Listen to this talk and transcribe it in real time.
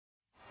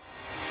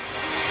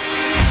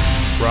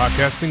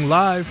Broadcasting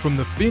live from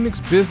the Phoenix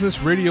Business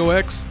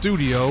RadioX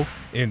studio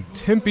in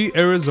Tempe,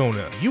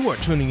 Arizona. You are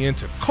tuning in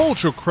to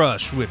Culture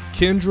Crush with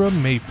Kindra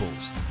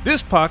Maples.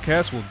 This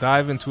podcast will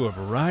dive into a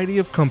variety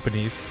of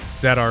companies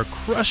that are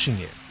crushing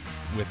it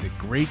with a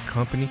great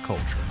company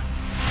culture.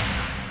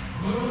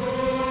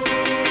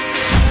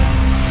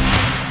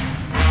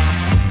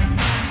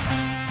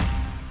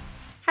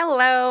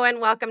 Hello,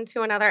 and welcome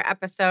to another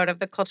episode of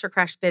the Culture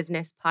Crush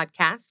Business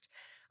Podcast.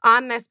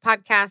 On this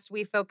podcast,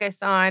 we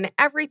focus on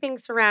everything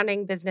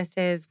surrounding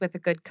businesses with a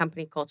good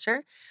company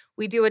culture.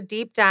 We do a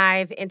deep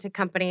dive into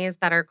companies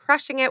that are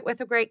crushing it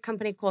with a great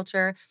company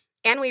culture,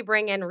 and we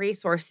bring in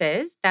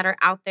resources that are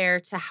out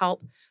there to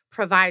help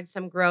provide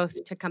some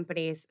growth to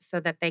companies so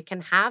that they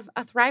can have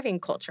a thriving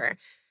culture.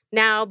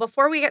 Now,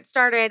 before we get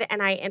started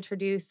and I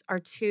introduce our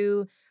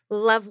two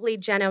lovely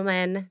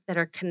gentlemen that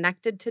are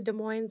connected to Des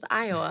Moines,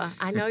 Iowa.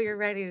 I know you're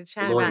ready to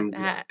chat about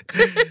that.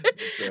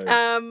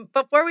 Right.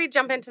 Before we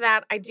jump into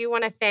that, I do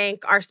want to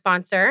thank our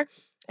sponsor.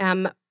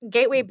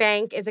 Gateway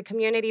Bank is a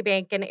community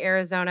bank in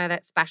Arizona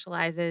that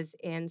specializes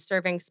in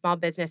serving small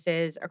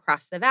businesses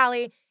across the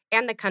valley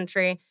and the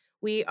country.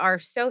 We are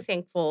so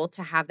thankful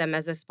to have them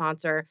as a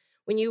sponsor.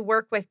 When you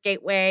work with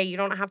Gateway, you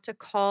don't have to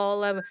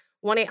call a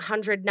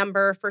 1-800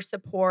 number for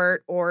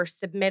support or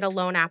submit a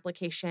loan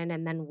application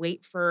and then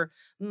wait for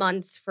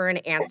months for an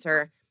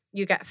answer.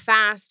 You get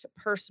fast,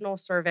 personal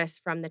service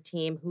from the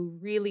team who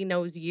really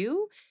knows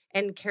you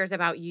and cares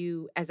about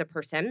you as a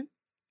person.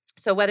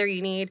 So whether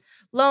you need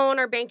loan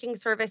or banking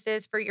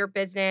services for your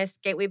business,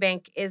 Gateway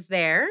Bank is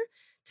there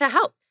to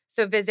help.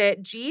 So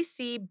visit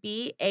gcbaz.com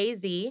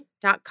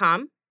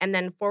and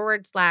then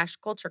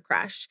 /Culture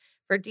Crush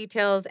for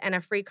details and a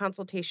free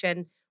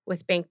consultation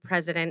with Bank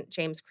President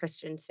James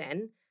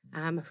Christensen,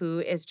 who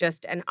is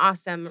just an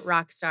awesome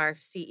rock star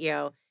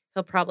CEO.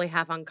 He'll probably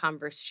have on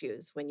Converse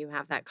shoes when you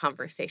have that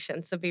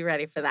conversation, so be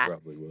ready for that.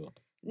 Probably will.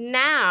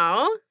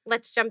 Now,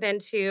 let's jump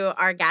into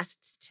our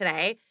guests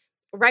today.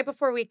 Right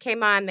before we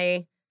came on,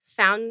 they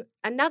found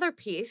another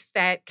piece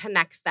that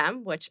connects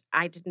them, which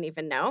I didn't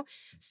even know.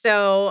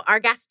 So our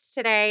guests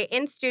today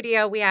in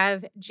studio, we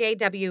have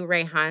J.W.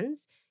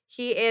 Rayhans.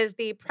 He is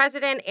the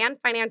president and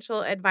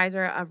financial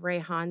advisor of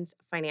Rayhans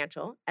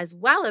Financial, as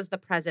well as the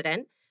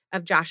president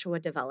of Joshua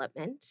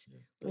Development.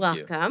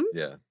 Welcome.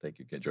 Yeah, thank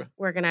you, Kindra.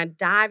 We're going to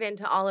dive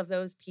into all of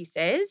those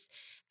pieces.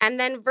 And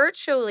then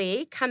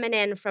virtually coming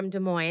in from Des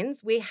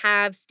Moines, we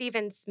have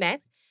Stephen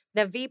Smith,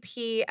 the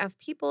VP of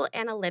People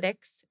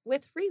Analytics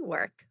with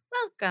Rework.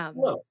 Welcome.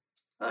 Hello.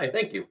 Hi,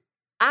 thank you.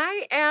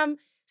 I am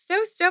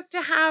so stoked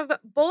to have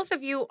both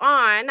of you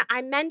on.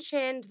 I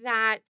mentioned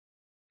that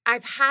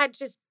I've had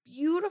just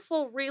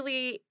beautiful,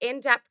 really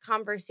in-depth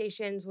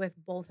conversations with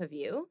both of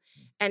you.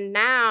 And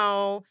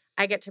now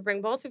I get to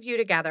bring both of you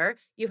together.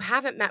 You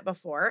haven't met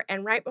before.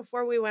 And right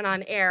before we went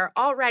on air,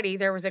 already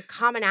there was a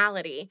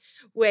commonality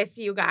with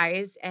you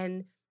guys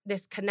and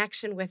this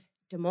connection with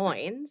Des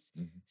Moines.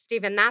 Mm-hmm.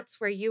 Stephen, that's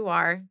where you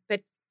are.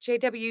 But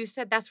JW, you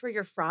said that's where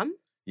you're from?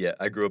 Yeah,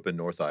 I grew up in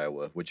North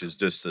Iowa, which is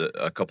just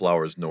a couple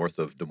hours north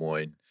of Des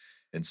Moines.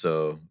 And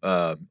so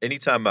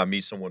anytime I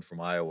meet someone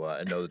from Iowa,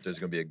 I know that there's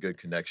going to be a good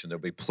connection.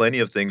 There'll be plenty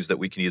of things that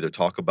we can either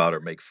talk about or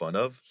make fun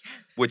of,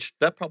 which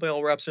that probably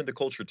all wraps into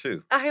culture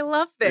too. I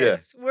love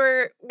this. Yeah.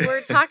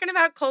 We're talking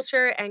about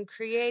culture and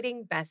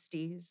creating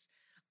besties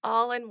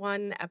all in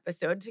one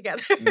episode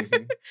together.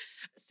 Mm-hmm.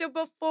 So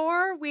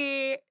before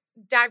we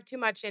dive too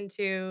much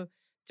into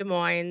Des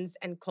Moines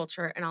and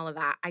culture and all of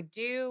that, I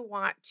do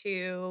want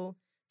to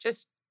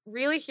just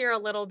really hear a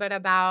little bit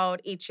about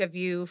each of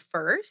you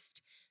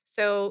first.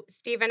 So,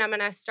 Stephen, I'm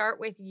going to start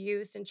with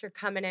you since you're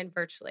coming in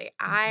virtually.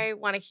 I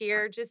want to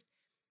hear just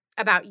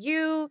about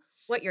you,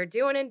 what you're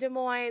doing in Des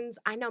Moines.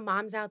 I know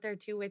Mom's out there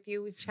too with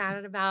you. We've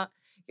chatted about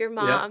your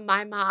mom,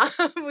 my mom.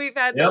 We've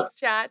had those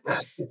chats.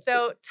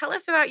 So tell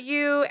us about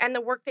you and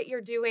the work that you're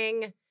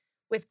doing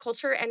with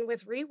culture and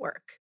with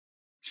Rework.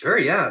 Sure,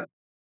 yeah.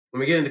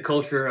 When we get into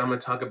culture, I'm going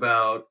to talk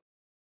about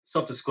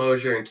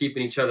self-disclosure and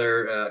keeping each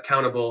other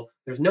accountable.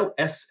 There's no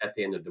S at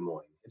the end of Des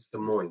Moines. It's Des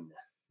Moines.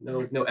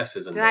 No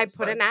S's in there. there. Did I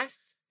put an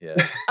S? Yeah.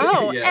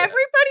 Oh, yeah.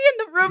 Everybody in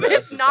the room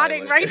is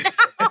nodding right now.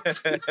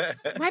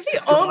 Am I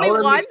the only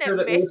one that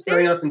missed this?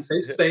 We're up in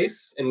safe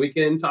space, and we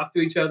can talk to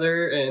each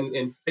other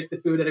and pick the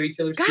food out of each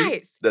other's teeth.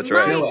 Guys, that's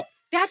right.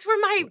 That's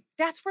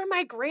where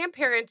my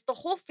grandparents, the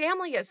whole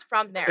family is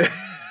from there.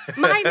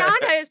 My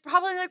Nana is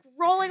probably like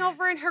rolling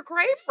over in her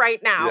grave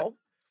right now. Yeah.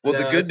 Well,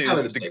 the good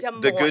news,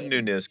 the good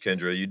news is,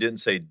 Kindra, you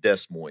didn't say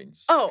Des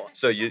Moines. Oh,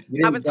 so you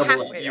I was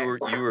halfway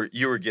there.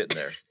 You were getting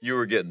there. You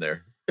were getting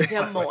there.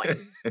 Des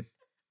Moines.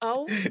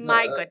 Oh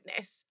my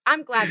goodness!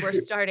 I'm glad we're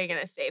starting in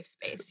a safe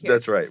space here.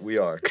 That's right, we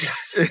are.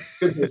 Good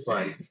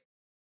baseline.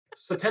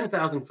 So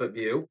 10,000-foot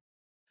view.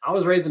 I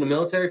was raised in a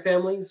military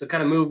family, so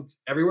kind of moved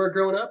everywhere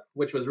growing up,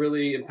 which was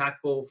really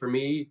impactful for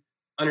me.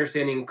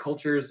 Understanding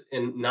cultures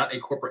in not a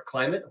corporate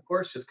climate, of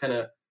course, just kind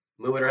of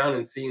moving around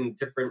and seeing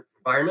different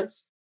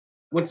environments.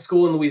 Went to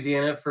school in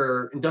Louisiana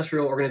for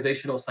industrial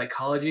organizational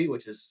psychology,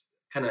 which is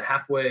kind of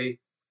halfway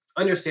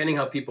understanding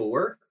how people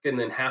work and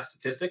then half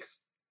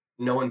statistics.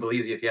 no one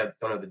believes you if you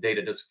don't have the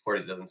data to support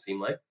it, doesn't seem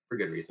like, for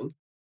good reason.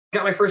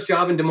 Got my first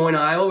job in Des Moines,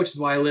 Iowa, which is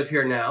why I live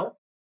here now.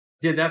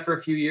 Did that for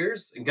a few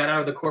years and got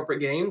out of the corporate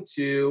game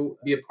to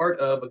be a part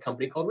of a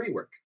company called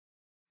Rework.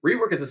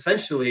 Rework is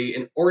essentially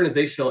an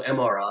organizational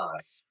MRI.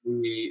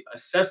 We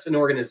assess an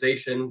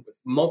organization with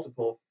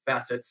multiple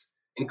facets,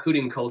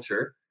 including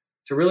culture,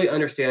 to really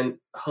understand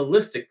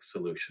holistic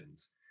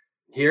solutions.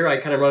 Here, I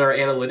kind of run our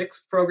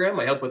analytics program.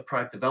 I help with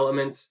product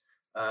development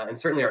and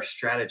certainly our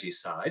strategy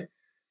side.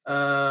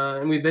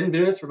 And we've been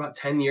doing this for about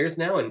 10 years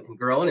now and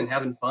growing and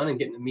having fun and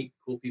getting to meet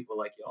cool people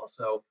like y'all.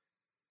 So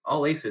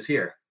all aces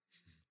here.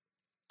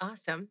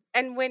 Awesome.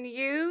 And when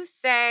you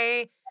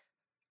say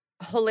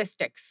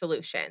holistic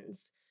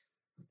solutions,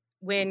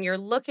 when you're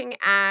looking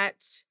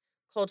at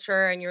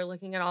culture and you're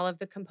looking at all of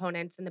the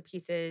components and the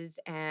pieces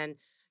and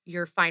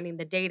you're finding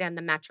the data and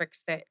the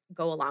metrics that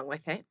go along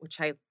with it, which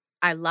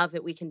I love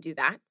that we can do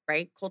that,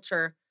 right?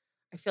 Culture,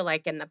 I feel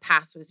like in the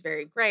past was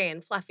very gray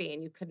and fluffy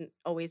and you couldn't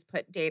always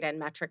put data and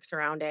metrics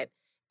around it.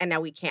 And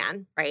now we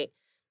can, right?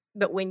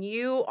 But when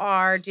you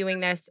are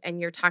doing this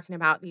and you're talking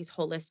about these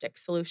holistic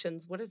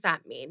solutions, what does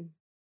that mean?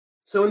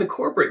 So in the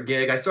corporate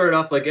gig, I started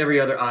off like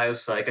every other IO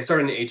psych. I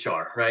started in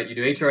HR, right? You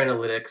do HR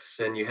analytics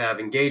and you have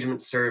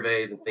engagement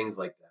surveys and things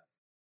like that.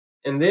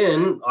 And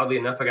then, oddly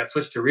enough, I got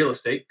switched to real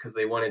estate because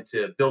they wanted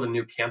to build a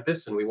new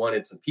campus and we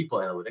wanted some people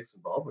analytics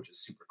involved, which is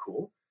super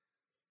cool.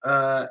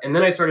 And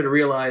then I started to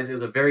realize it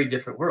was a very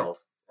different world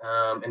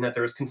and that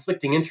there was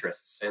conflicting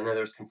interests and that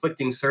there was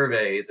conflicting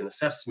surveys and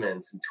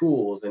assessments and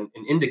tools and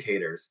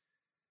indicators.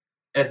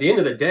 And at the end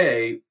of the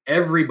day,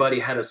 everybody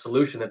had a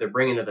solution that they're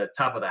bringing to the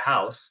top of the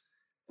house.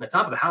 And the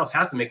top of the house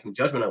has to make some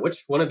judgment on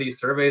which one of these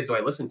surveys do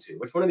I listen to?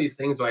 Which one of these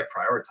things do I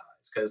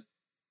prioritize? Because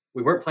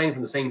we weren't playing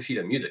from the same sheet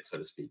of music, so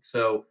to speak.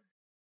 So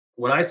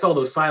when I saw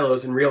those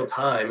silos in real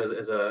time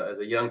as a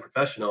young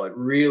professional, it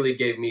really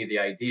gave me the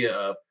idea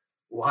of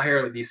why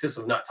are these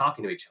systems not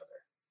talking to each other?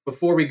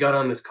 Before we got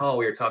on this call,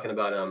 we were talking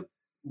about,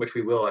 which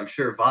we will, I'm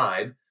sure,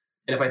 vibe.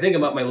 And if I think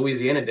about my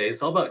Louisiana days,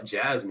 it's all about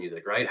jazz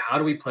music, right? How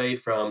do we play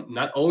from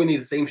not only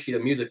the same sheet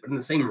of music, but in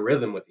the same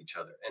rhythm with each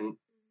other? And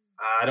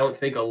I don't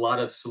think a lot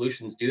of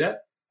solutions do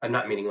that. I'm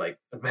not meaning like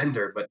a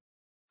vendor, but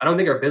I don't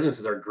think our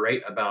businesses are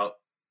great about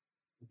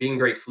being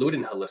very fluid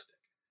and holistic.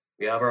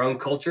 We have our own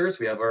cultures,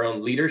 we have our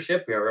own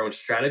leadership, we have our own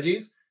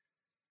strategies,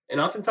 and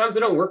oftentimes they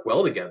don't work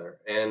well together,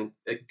 and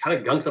it kind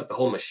of gunks up the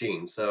whole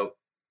machine. So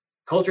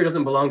culture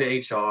doesn't belong to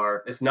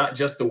HR. It's not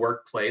just the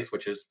workplace,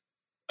 which is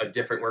a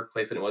different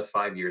workplace than it was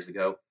 5 years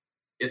ago.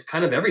 It's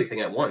kind of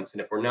everything at once,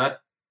 and if we're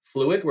not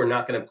fluid, we're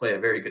not going to play a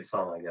very good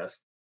song, I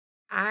guess.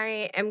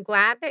 I am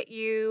glad that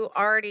you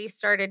already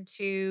started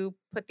to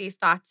put these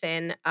thoughts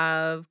in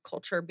of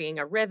culture being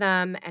a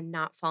rhythm and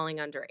not falling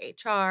under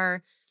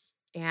HR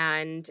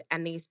and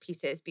these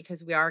pieces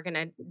because we are going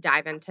to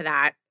dive into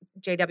that,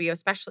 JW,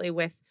 especially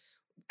with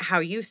how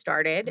you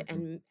started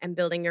and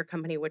building your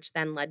company, which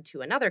then led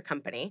to another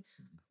company.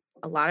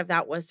 A lot of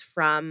that was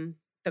from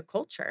the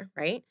culture,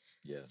 right?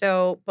 Yeah.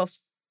 So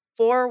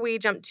before we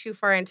jump too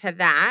far into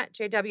that,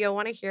 JW, I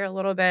want to hear a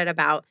little bit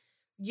about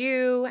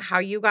you, how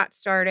you got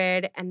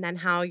started, and then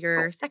how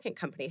your second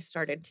company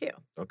started too.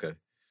 Okay.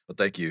 Well,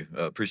 thank you.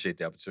 Appreciate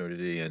the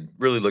opportunity and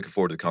really looking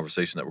forward to the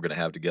conversation that we're going to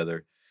have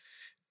together.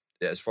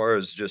 As far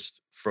as just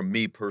from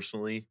me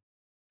personally,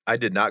 I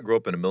did not grow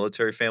up in a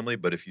military family,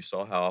 but if you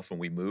saw how often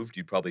we moved,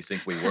 you'd probably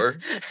think we were.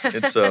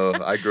 And so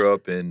I grew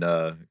up in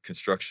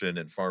construction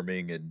and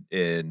farming,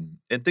 and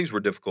things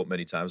were difficult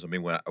many times. I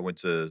mean, when I went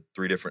to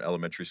 3 different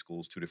elementary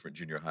schools, 2 different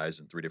junior highs,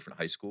 and 3 different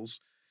high schools.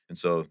 And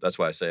so that's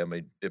why I say, I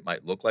mean, it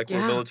might look like we're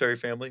a Yeah. military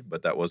family,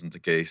 but that wasn't the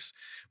case.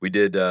 We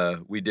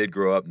did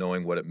grow up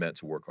knowing what it meant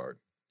to work hard,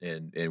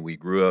 and we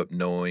grew up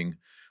knowing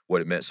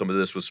what it meant. Some of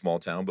this was small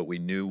town, but we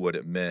knew what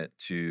it meant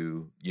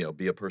to,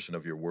 be a person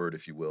of your word,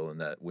 if you will,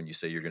 and that when you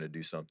say you're going to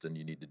do something,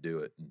 you need to do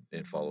it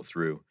and follow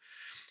through.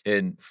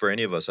 And for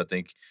any of us, I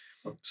think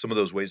some of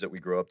those ways that we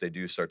grow up, they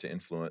do start to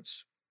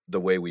influence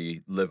the way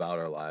we live out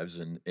our lives.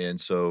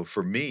 And so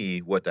for me,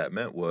 what that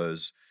meant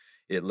was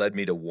it led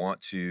me to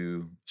want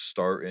to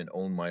start and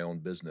own my own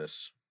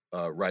business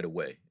right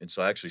away. And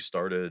so I actually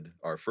started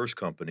our first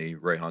company,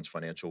 Rayhan's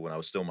Financial, when I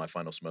was still in my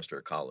final semester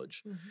at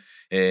college.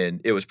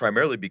 And it was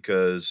primarily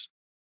because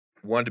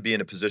I wanted to be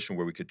in a position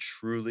where we could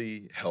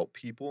truly help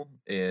people.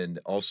 And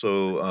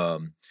also,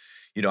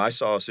 I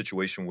saw a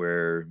situation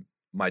where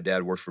my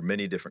dad worked for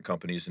many different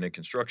companies and in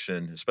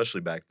construction,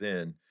 especially back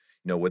then.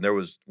 When there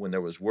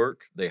was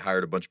work, they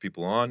hired a bunch of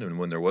people on, and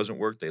when there wasn't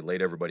work, they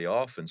laid everybody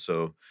off. And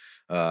so,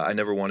 I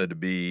never wanted to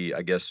be,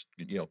 I guess,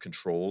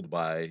 controlled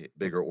by a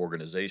bigger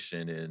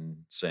organization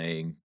and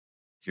saying,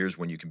 "Here's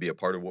when you can be a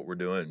part of what we're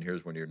doing, and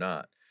here's when you're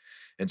not."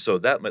 And so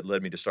that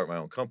led me to start my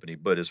own company.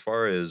 But as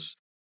far as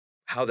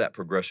how that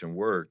progression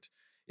worked,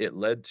 it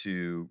led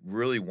to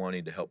really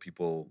wanting to help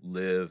people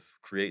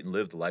create and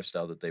live the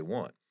lifestyle that they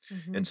want.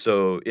 And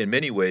so in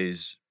many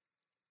ways,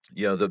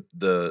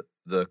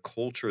 the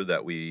culture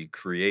that we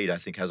create, I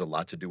think, has a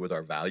lot to do with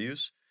our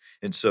values.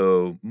 And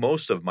so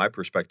most of my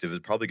perspective is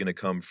probably going to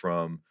come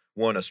from,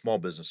 one, a small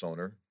business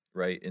owner,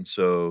 right? And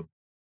so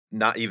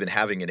not even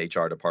having an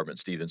HR department,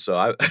 Stephen. So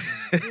I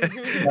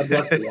God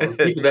bless you. I'm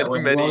keeping that way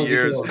as long many as you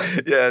years,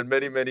 can. yeah,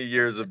 many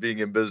years of being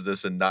in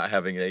business and not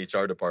having an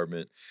HR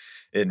department,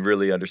 and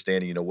really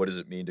understanding, what does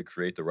it mean to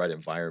create the right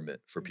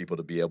environment for people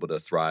to be able to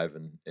thrive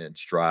and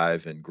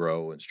strive and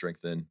grow and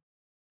strengthen.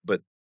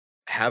 But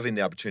having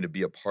the opportunity to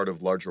be a part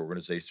of larger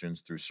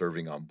organizations through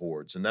serving on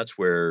boards. And that's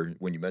where,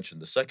 when you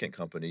mentioned the second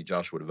company,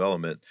 Joshua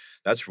Development,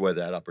 that's where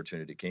that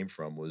opportunity came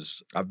from.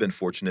 Was I've been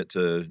fortunate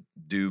to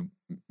do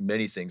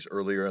many things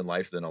earlier in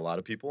life than a lot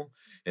of people.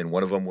 And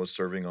one of them was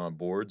serving on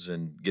boards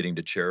and getting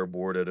to chair a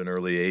board at an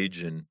early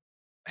age, and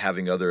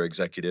having other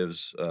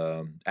executives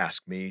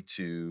ask me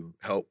to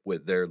help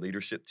with their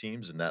leadership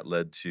teams. And that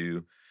led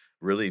to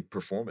really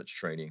performance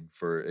training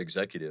for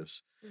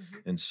executives.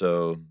 And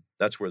so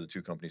that's where the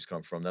two companies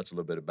come from. That's a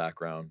little bit of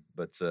background,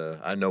 but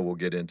I know we'll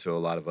get into a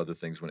lot of other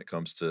things when it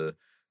comes to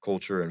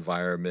culture,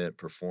 environment,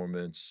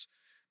 performance,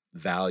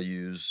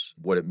 values,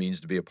 what it means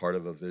to be a part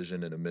of a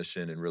vision and a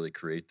mission, and really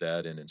create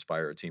that and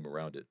inspire a team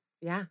around it.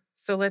 Yeah.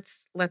 So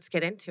let's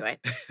get into it.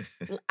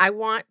 I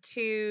want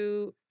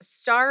to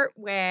start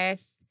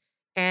with,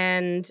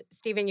 and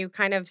Stephen, you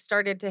kind of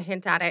started to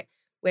hint at it,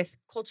 with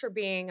culture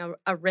being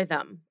a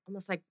rhythm,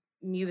 almost like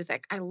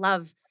music. I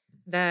love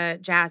the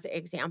jazz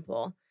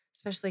example,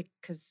 especially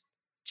because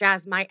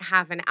jazz might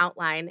have an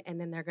outline and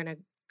then they're going to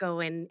go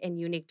in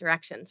unique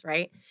directions,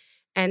 right?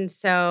 And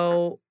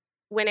so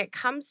when it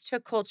comes to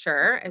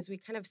culture, as we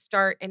kind of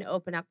start and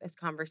open up this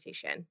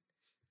conversation,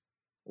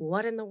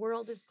 what in the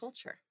world is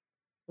culture?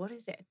 What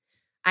is it?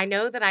 I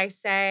know that I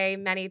say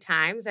many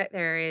times that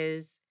there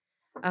is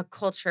a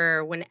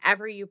culture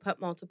whenever you put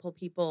multiple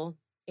people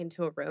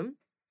into a room.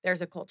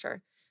 There's a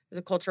culture. There's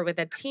a culture with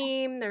a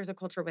team. There's a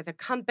culture with a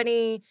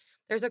company.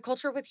 There's a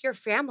culture with your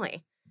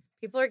family.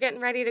 People are getting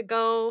ready to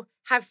go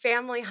have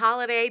family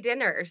holiday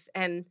dinners,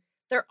 and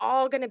they're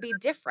all going to be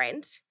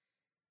different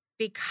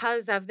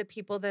because of the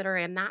people that are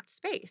in that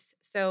space.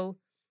 So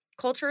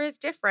culture is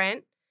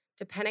different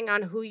depending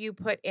on who you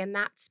put in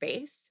that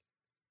space.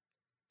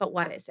 But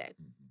what is it?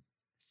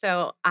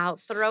 So I'll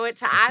throw it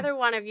to either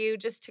one of you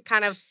just to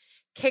kind of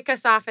kick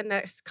us off in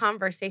this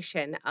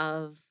conversation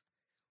of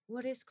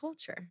what is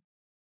culture?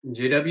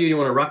 JW, you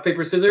want to rock,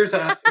 paper, scissors?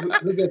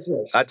 Who goes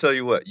first? I tell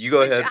you what, you go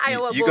Which ahead.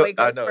 Iowa You boy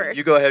go. I goes know. first?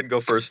 You go ahead and go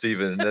first,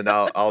 Stephen, and then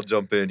I'll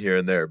jump in here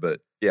and there.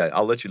 But yeah,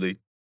 I'll let you lead.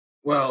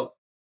 Well,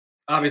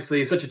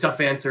 obviously, such a tough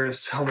answer.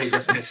 So many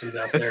definitions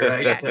out there,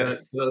 right? Yes.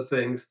 To those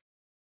things.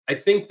 I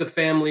think the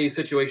family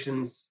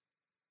situation's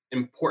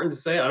important to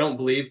say. I don't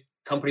believe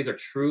companies are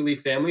truly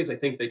families. I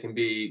think they can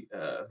be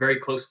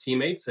very close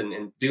teammates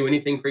and do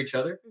anything for each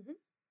other.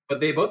 But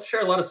they both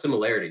share a lot of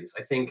similarities.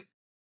 I think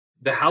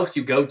the house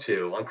you go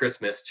to on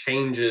Christmas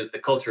changes the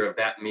culture of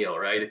that meal,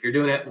 right? If you're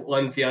doing it at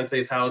one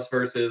fiance's house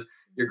versus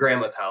your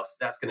grandma's house,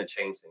 that's going to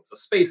change things. So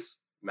space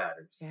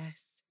matters.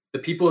 Yes. The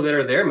people that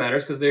are there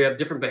matters because they have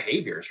different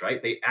behaviors,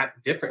 right? They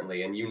act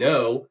differently. And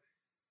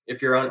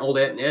if you're on Old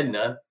Aunt and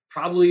Edna,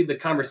 probably the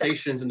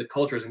conversations and the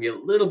culture is going to be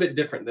a little bit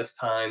different this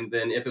time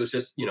than if it was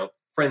just,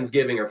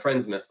 Friendsgiving or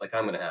Friendsmas like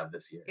I'm going to have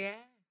this year. Yeah.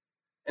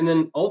 And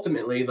then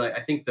ultimately, like,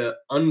 I think the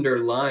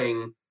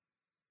underlying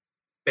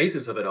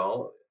basis of it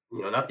all,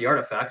 not the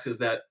artifacts, is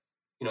that,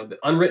 the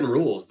unwritten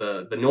rules,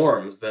 the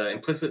norms, the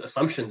implicit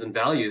assumptions and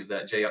values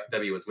that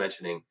JW was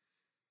mentioning.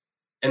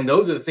 And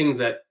those are the things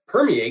that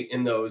permeate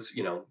in those,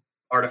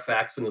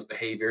 artifacts and those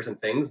behaviors and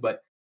things.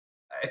 But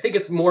I think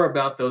it's more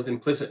about those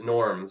implicit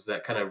norms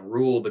that kind of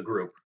rule the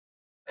group.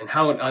 And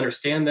how to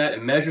understand that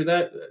and measure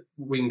that,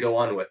 we can go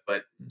on with.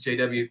 But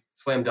JW,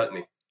 slam dunk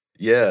me.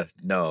 Yeah,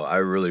 no, I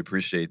really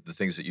appreciate the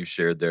things that you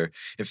shared there.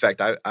 In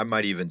fact, I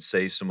might even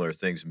say similar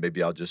things, and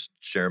maybe I'll just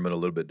share them in a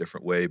little bit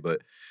different way.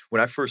 But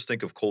when I first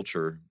think of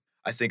culture,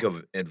 I think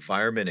of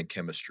environment and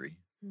chemistry.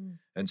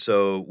 And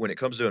so when it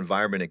comes to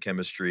environment and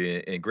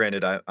chemistry, and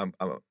granted, I'm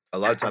a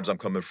lot of times I'm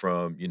coming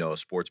from, a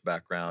sports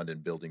background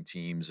and building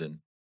teams, and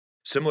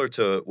similar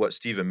to what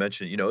Stephen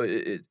mentioned,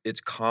 it's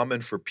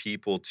common for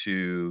people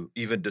to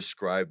even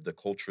describe the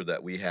culture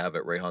that we have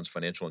at Rayhan's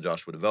Financial and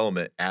Joshua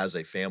Development as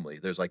a family.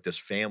 There's like this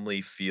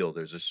family feel.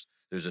 There's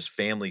this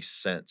family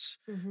sense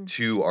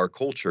to our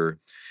culture.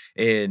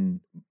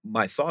 And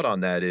my thought on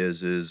that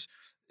is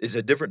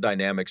a different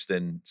dynamics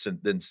than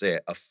say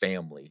a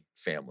family.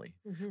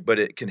 But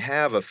it can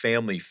have a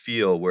family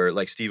feel where,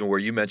 like Stephen, where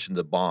you mentioned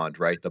the bond,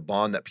 right? The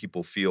bond that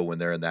people feel when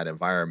they're in that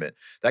environment,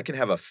 that can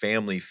have a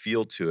family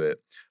feel to it.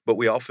 But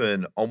we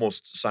often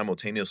almost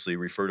simultaneously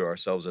refer to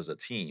ourselves as a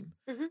team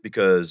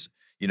because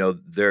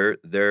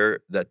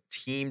the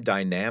team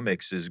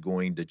dynamics is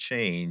going to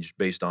change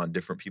based on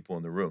different people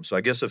in the room. So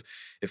I guess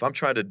if I'm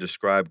trying to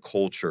describe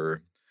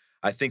culture,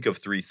 I think of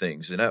three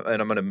things, and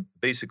I'm going to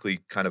basically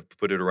kind of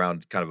put it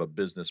around kind of a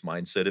business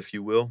mindset, if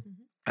you will.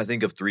 I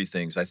think of three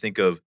things. I think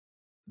of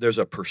there's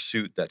a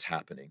pursuit that's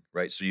happening,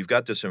 right? So you've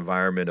got this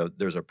environment of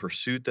there's a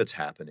pursuit that's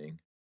happening.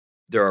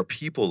 There are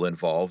people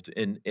involved,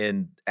 and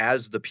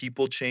as the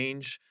people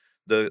change,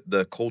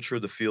 the culture,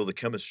 the feel, the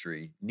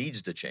chemistry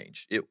needs to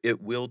change.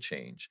 It will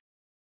change.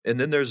 And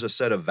then there's a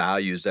set of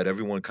values that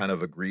everyone kind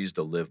of agrees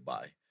to live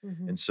by.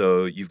 Mm-hmm. And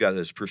so you've got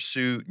this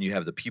pursuit and you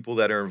have the people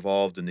that are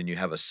involved, and then you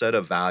have a set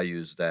of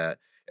values that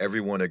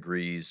everyone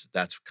agrees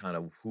that's kind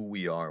of who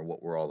we are and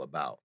what we're all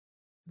about.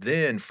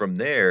 Then from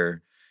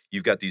there,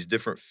 you've got these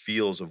different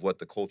feels of what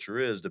the culture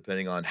is,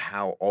 depending on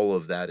how all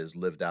of that is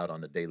lived out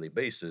on a daily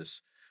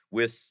basis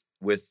with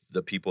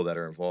the people that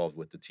are involved,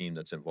 with the team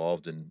that's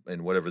involved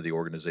in whatever the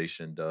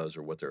organization does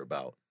or what they're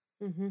about.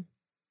 Mm-hmm.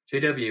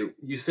 JW,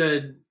 you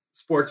said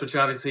sports, which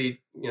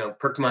obviously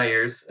perked my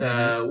ears.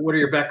 Mhm. What are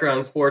your background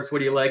in sports? What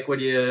do you like? What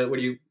do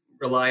you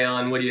rely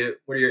on? What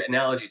are your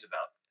analogies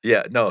about?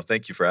 Yeah, no,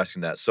 thank you for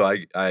asking that. So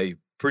I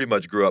pretty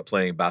much grew up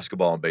playing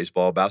basketball and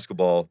baseball.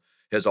 Basketball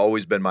has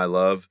always been my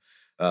love.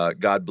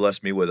 God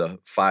blessed me with a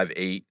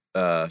 5'8"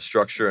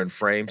 structure and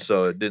frame,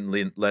 so it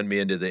didn't lend me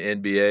into the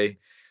NBA.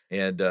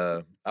 And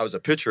I was a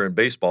pitcher in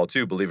baseball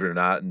too, believe it or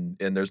not. And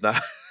there's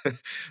not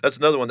that's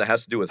another one that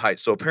has to do with height.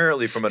 So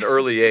apparently, from an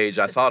early age,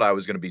 I thought I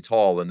was going to be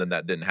tall, and then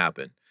that didn't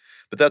happen.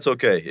 But that's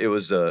okay. It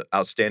was an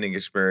outstanding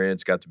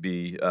experience. Got to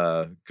be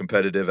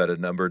competitive at a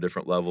number of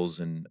different levels,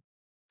 and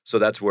so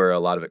that's where a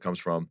lot of it comes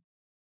from.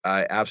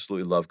 I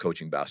absolutely love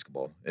coaching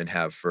basketball and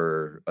have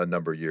for a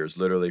number of years.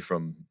 Literally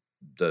from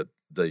the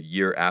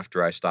year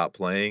after I stopped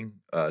playing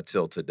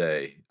till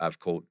today, I've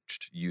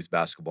coached youth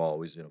basketball,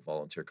 always in a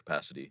volunteer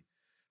capacity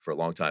for a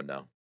long time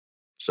now.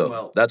 So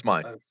Well, that's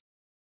mine.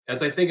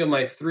 as I think of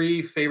my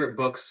three favorite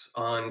books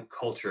on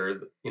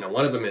culture,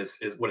 one of them is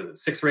what is it?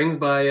 Six Rings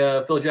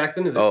by Phil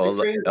Jackson. Is it Oh,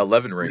 Six Rings?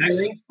 11 Nine rings.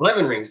 Rings?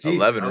 11 Rings. Jeez,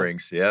 11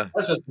 rings. Yeah.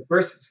 that was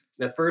just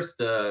the first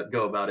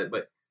go about it.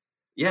 But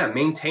yeah,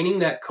 maintaining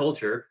that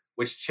culture,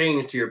 which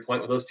changed to your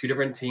point with those two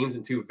different teams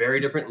and two very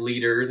different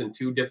leaders and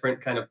two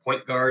different kind of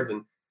point guards.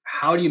 And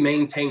how do you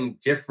maintain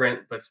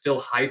different but still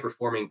high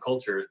performing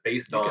cultures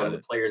based You got on the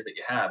it. players that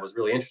you have was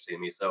really interesting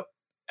to me. So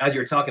as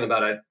you were talking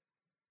about, I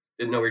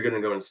didn't know we were going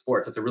to go into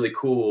sports. That's a really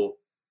cool,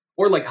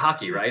 or like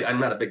hockey, right? I'm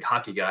not a big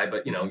hockey guy,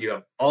 but Mhm. you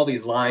have all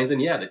these lines,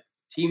 and yeah, the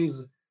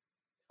teams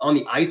on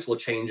the ice will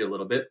change a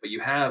little bit, but you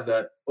have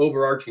that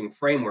overarching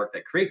framework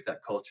that creates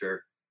that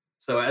culture.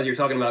 So as you're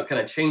talking about kind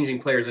of changing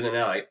players in and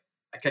out,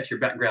 I catch your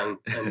background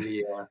in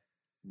the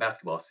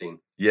basketball scene.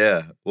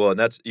 Yeah. Well, and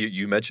that's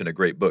you mentioned a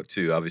great book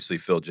too. Obviously,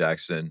 Phil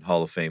Jackson,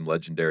 Hall of Fame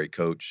legendary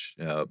coach,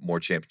 more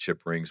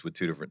championship rings with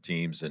two different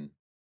teams, and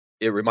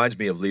it reminds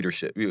me of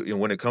leadership.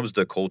 When it comes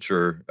to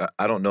culture,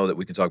 I don't know that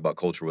we can talk about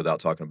culture without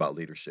talking about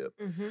leadership,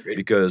 Mm-hmm. Great.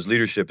 because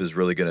leadership is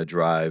really going to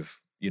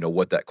drive,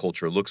 what that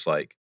culture looks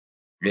like.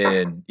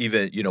 And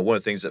even, one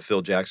of the things that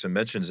Phil Jackson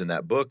mentions in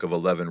that book of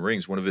 11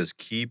 Rings, one of his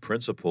key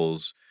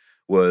principles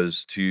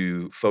was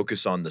to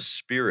focus on the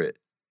spirit,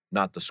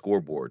 not the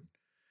scoreboard.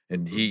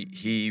 And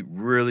he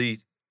really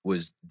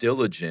was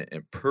diligent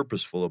and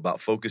purposeful about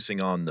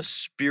focusing on the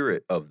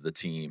spirit of the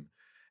team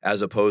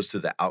as opposed to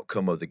the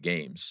outcome of the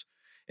games.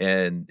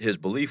 And his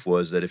belief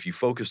was that if you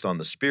focused on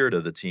the spirit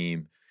of the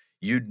team,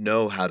 you'd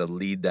know how to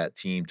lead that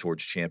team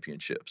towards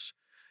championships.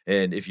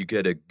 And if you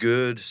get a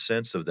good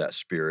sense of that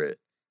spirit,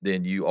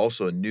 then you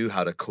also knew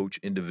how to coach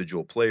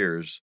individual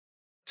players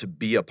to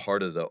be a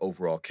part of the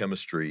overall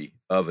chemistry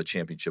of a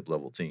championship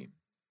level team.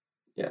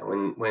 Yeah,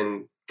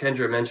 when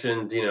Kendra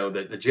mentioned,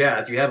 the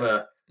jazz, you have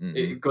Mhm.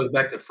 it goes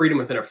back to freedom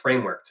within a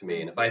framework to me.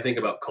 And if I think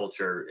about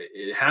culture,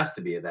 it has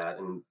to be that.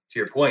 And to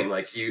your point,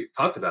 like you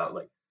talked about,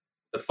 like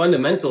the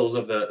fundamentals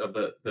of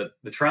the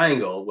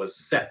triangle was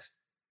set.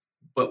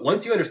 But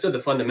once you understood the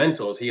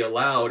fundamentals, he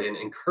allowed and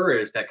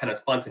encouraged that kind of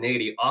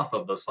spontaneity off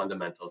of those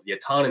fundamentals, the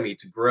autonomy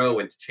to grow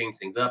and to change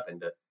things up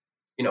and to,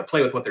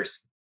 play with what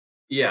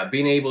yeah,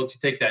 being able to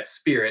take that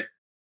spirit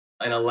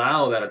and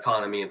allow that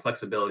autonomy and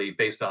flexibility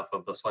based off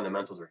of those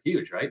fundamentals are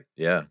huge, right?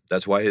 Yeah,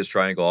 that's why his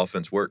triangle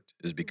offense worked,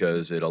 is Mm-hmm.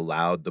 because it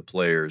allowed the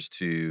players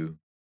to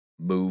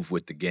move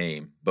with the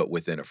game, but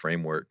within a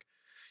framework.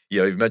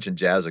 You've mentioned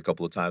jazz a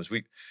couple of times.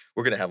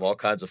 We're gonna have all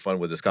kinds of fun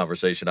with this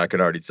conversation. I can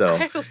already tell.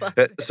 I love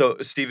it. So,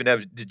 Stephen,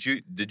 did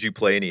you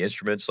play any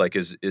instruments? Like,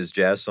 is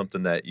jazz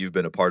something that you've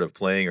been a part of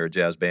playing, or a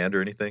jazz band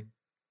or anything?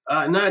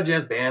 Not a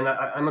jazz band.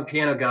 I'm a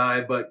piano guy,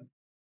 but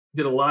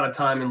did a lot of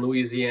time in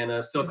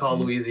Louisiana, still call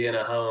Hmm.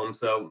 Louisiana home.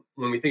 So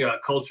when we think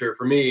about culture,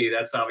 for me,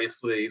 that's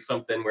obviously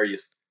something where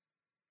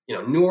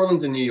New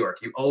Orleans and New York,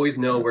 you always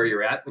know where Hmm.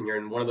 you're at when you're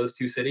in one of those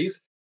two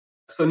cities.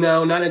 So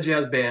no, not a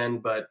jazz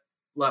band, but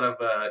a lot of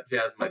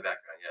jazz in my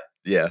background.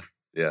 Yeah,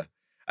 yeah.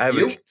 I have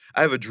Yeah. a You?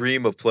 I have a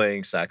dream of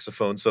playing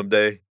saxophone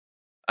someday.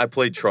 I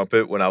played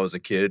trumpet when I was a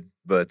kid,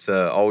 but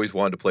always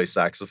wanted to play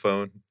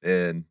saxophone.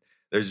 And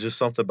there's just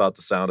something about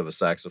the sound of a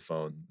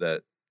saxophone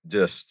that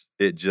just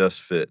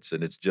fits,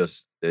 and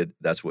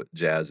that's what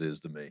jazz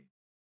is to me.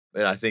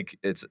 And I think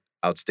it's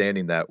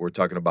outstanding that we're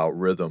talking about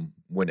rhythm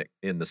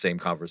in the same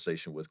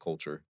conversation with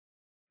culture,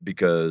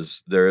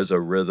 because there is a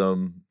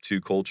rhythm to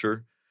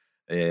culture.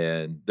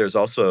 And there's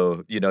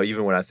also,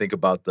 even when I think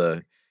about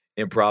the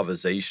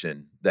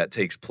improvisation that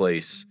takes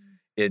place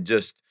in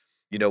just,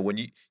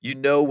 when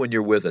when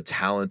you're with a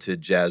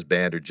talented jazz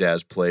band or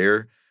jazz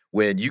player,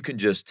 when you can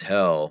just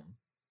tell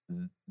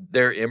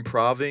they're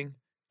improving,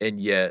 and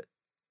yet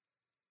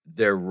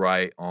they're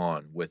right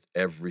on with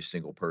every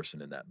single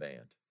person in that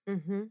band.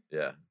 Mm-hmm.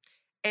 Yeah.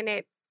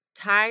 And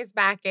ties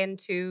back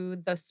into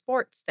the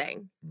sports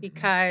thing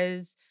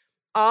because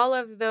all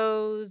of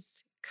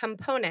those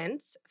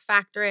components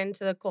factor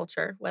into the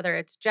culture, whether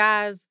it's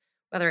jazz,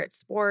 whether it's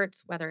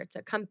sports, whether it's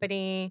a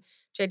company.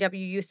 JW,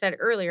 you said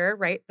earlier,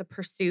 right? The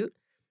pursuit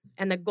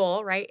and the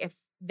goal, right? If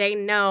they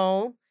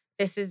know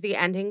this is the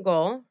ending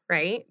goal,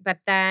 right? But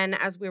then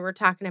as we were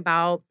talking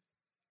about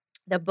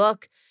the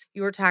book,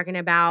 you were talking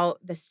about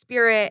the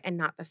spirit and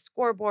not the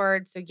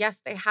scoreboard. So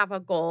yes, they have a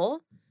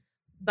goal,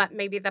 but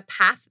maybe the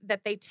path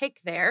that they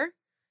take there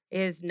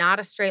is not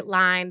a straight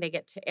line. They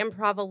get to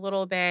improv a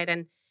little bit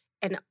and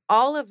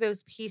all of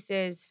those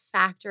pieces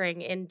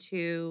factoring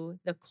into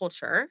the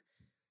culture.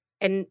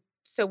 And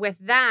so with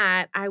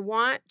that, I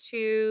want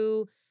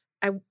to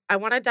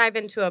dive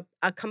into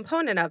a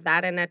component of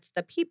that, and it's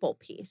the people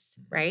piece,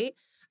 right?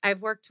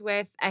 I've worked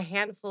with a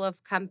handful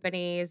of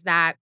companies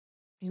that,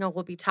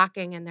 we'll be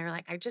talking and they're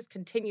like, I just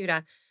continue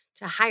to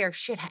hire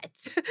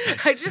shitheads.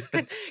 I just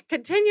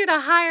continue to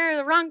hire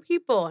the wrong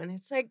people. And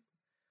it's like,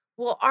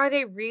 well, are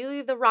they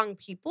really the wrong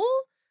people?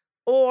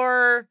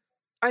 Or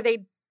are they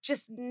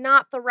just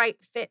not the right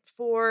fit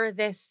for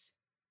this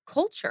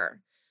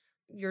culture?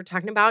 You're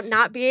talking about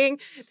not being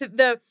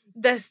the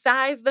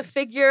size, the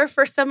figure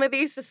for some of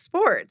these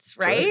sports,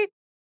 right? Right.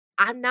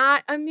 I'm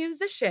not a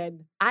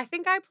musician. I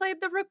think I played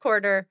the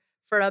recorder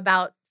for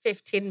about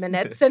 15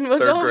 minutes and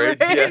was Third over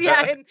grade, it.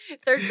 yeah. In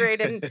third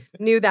grade and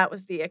knew that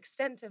was the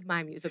extent of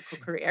my musical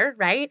career,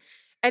 right?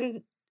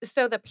 And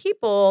so the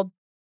people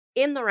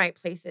in the right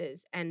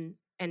places and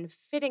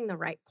fitting the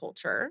right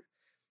culture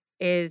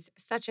is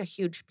such a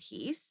huge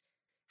piece.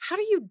 How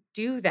do you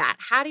do that?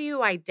 How do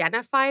you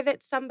identify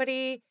that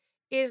somebody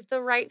is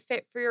the right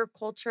fit for your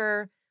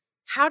culture?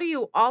 How do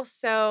you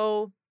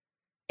also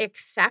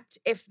accept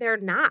if they're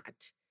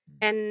not?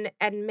 And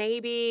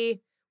maybe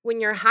when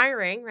you're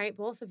hiring, right,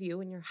 both of you,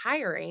 when you're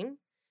hiring,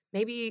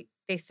 maybe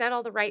they said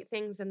all the right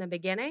things in the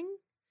beginning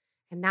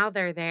and now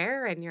they're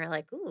there and you're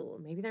like, ooh,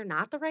 maybe they're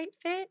not the right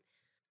fit.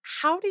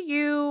 How do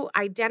you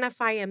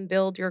identify and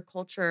build your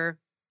culture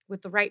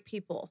with the right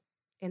people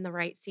in the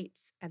right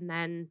seats? And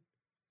then,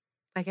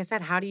 like I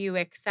said, how do you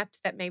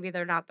accept that maybe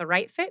they're not the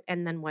right fit?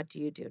 And then what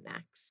do you do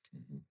next?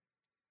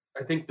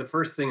 I think the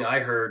first thing I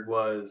heard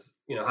was,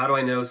 how do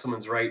I know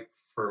someone's right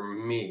for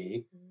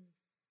me?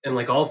 And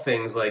like all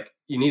things, like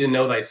you need to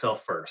know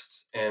thyself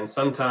first. And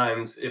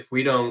sometimes if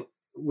we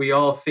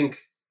all think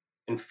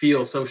and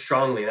feel so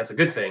strongly, and that's a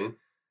good thing,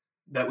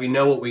 that we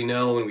know what we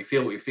know and we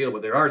feel what we feel,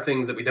 but there are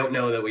things that we don't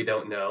know that we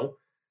don't know.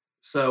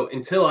 So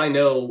until I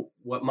know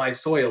what my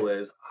soil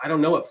is, I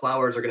don't know what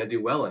flowers are going to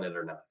do well in it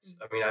or not.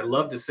 I mean, I'd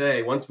love to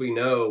say once we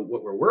know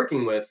what we're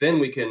working with, then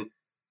we can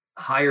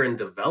hire and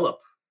develop.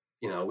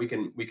 We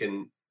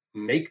can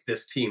make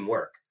this team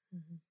work.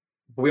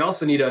 But we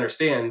also need to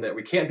understand that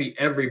we can't be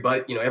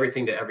everybody,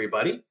 everything to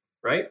everybody,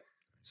 right?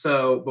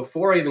 So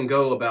before I even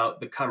go about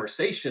the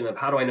conversation of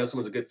how do I know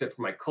someone's a good fit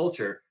for my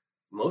culture,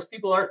 most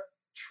people aren't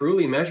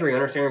truly measuring,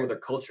 understanding what their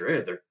culture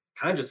is. They're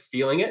kind of just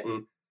feeling it. And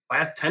if I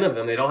ask 10 of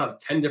them, they'd all have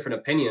 10 different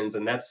opinions.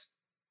 And that's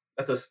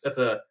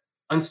a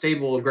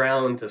unstable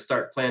ground to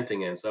start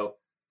planting in. So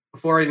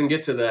before I even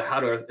get to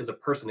the is a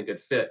person a good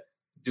fit,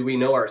 do we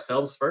know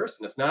ourselves first?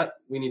 And if not,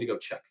 we need to go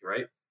check,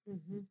 right?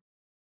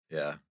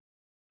 Yeah.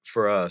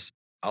 For us,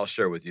 I'll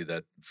share with you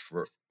that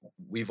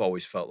we've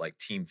always felt like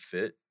team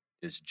fit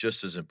is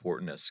just as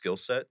important as skill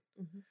set.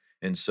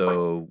 And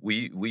so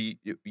we're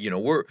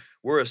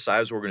a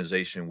size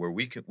organization where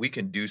we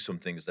can do some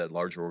things that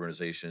larger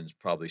organizations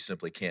probably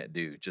simply can't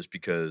do, just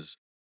because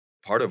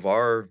part of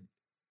our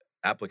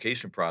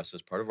application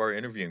process, part of our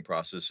interviewing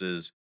process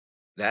is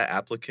that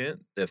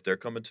applicant, if they're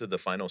coming to the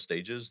final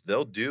stages,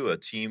 they'll do a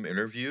team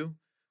interview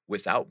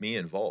without me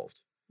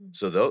involved.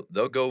 So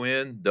they'll go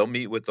in, they'll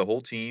meet with the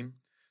whole team,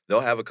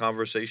 they'll have a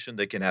conversation,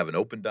 they can have an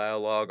open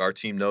dialogue. Our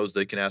team knows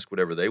they can ask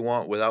whatever they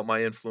want without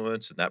my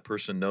influence, and that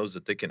person knows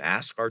that they can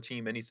ask our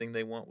team anything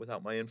they want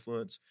without my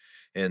influence.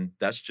 And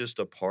that's just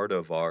a part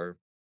of our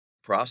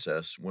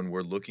process when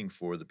we're looking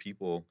for the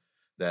people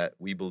that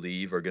we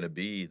believe are going to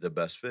be the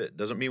best fit.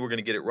 Doesn't mean we're going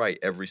to get it right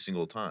every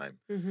single time,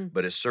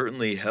 but it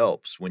certainly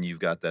helps when you've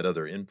got that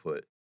other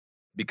input,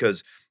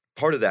 because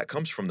part of that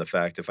comes from the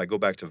fact, if I go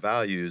back to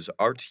values,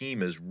 our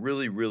team is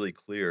really, really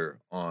clear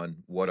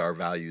on what our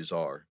values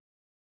are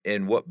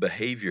and what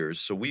behaviors.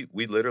 So we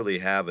literally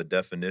have a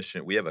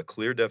definition. We have a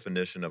clear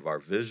definition of our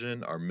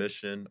vision, our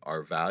mission,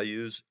 our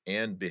values,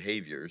 and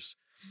behaviors.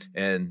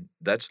 And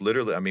that's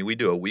literally, I mean, we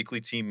do a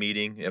weekly team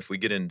meeting. If we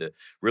get into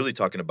really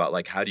talking about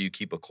like, how do you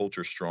keep a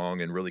culture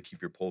strong and really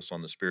keep your pulse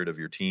on the spirit of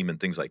your team and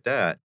things like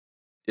that,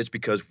 it's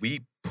because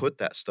we put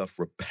that stuff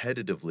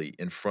repetitively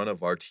in front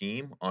of our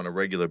team on a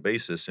regular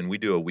basis. And we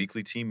do a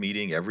weekly team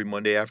meeting every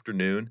Monday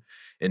afternoon.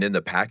 And in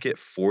the packet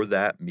for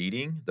that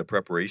meeting, the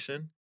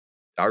preparation,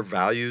 our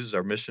values,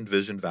 our mission,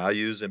 vision,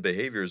 values, and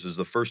behaviors is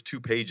the first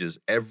 2 pages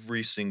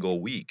every single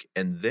week.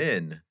 And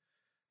then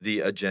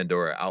the agenda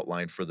or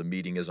outline for the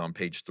meeting is on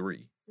page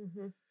 3.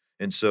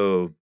 And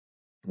so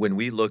when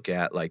we look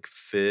at like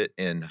fit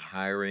and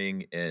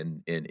hiring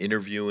and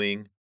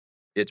interviewing,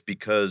 it's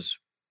because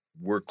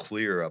we're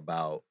clear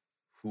about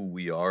who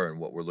we are and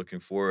what we're looking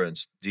for. And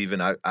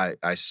Stephen,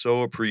 I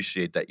so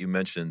appreciate that you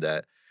mentioned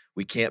that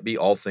we can't be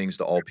all things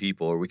to all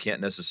people, or we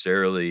can't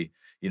necessarily,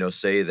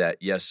 say that,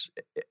 yes,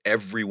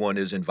 everyone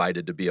is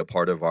invited to be a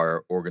part of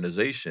our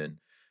organization,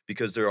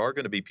 because there are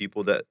going to be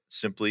people that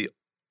simply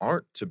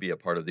aren't to be a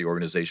part of the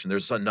organization.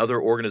 There's another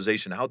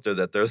organization out there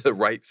that they're the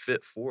right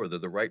fit for, they're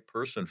the right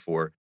person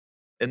for.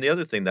 And the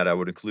other thing that I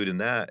would include in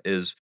that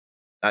is,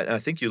 I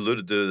think you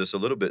alluded to this a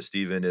little bit,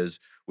 Stephen, is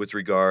with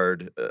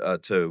regard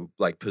to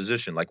like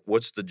position, like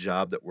what's the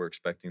job that we're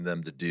expecting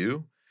them to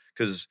do?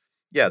 Because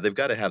yeah, they've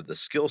got to have the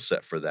skill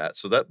set for that.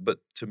 But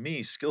to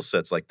me, skill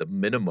set's like the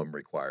minimum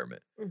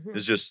requirement. Mhm.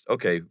 It's just,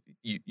 okay,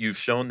 you've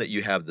shown that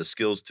you have the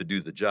skills to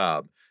do the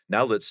job.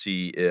 Now let's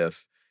see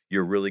if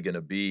you're really going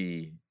to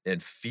be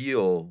and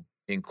feel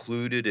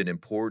included and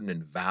important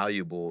and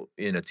valuable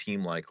in a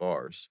team like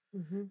ours.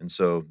 Mhm. And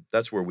so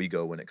that's where we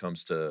go when it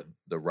comes to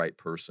the right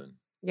person.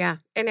 Yeah.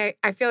 And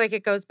I feel like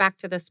it goes back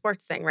to the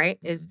sports thing, right?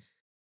 Is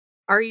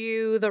are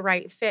you the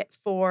right fit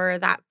for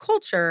that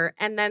culture?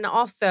 And then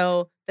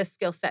also the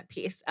skill set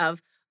piece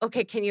of,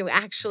 okay, can you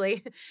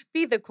actually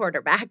be the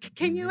quarterback?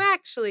 Can you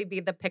actually be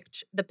the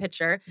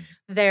pitcher?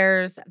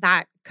 There's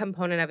that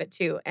component of it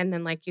too. And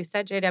then like you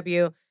said,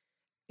 JW,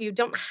 you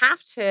don't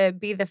have to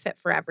be the fit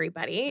for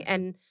everybody.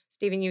 And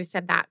Stephen, you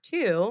said that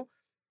too.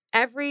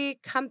 Every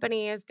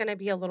company is going to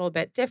be a little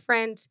bit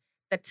different.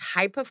 The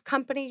type of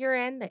company you're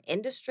in, the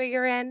industry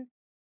you're in,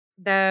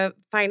 the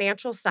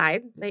financial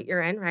side that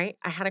you're in, right?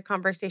 I had a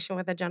conversation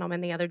with a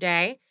gentleman the other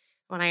day.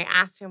 When I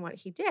asked him what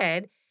he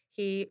did,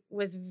 he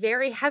was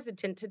very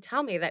hesitant to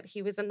tell me that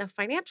he was in the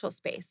financial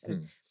space.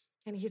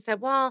 And he said,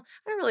 well,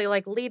 I don't really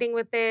like leading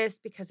with this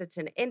because it's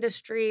an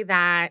industry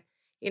that,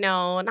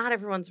 not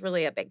everyone's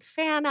really a big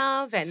fan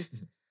of. And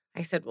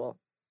I said, well,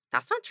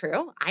 that's not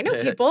true. I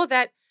know people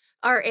that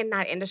are in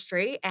that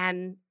industry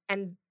and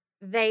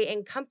they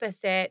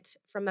encompass it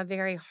from a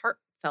very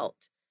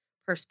heartfelt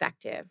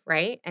perspective,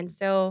 right? And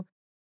so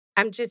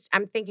I'm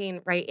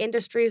thinking, right,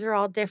 industries are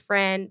all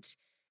different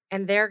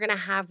and they're going to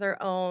have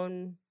their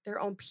own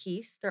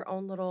piece, their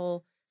own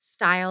little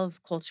style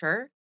of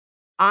culture.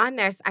 On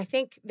this, I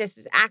think this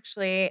is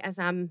actually, as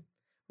I'm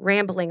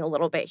rambling a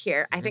little bit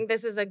here, I think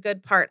this is a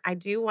good part. I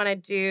do want to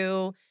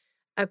do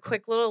a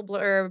quick little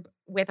blurb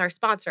with our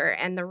sponsor.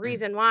 And the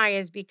reason why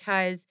is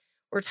because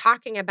we're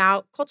talking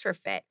about culture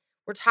fit.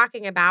 We're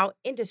talking about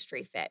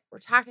industry fit. We're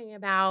talking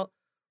about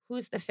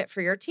who's the fit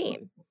for your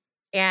team.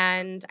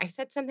 And I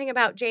said something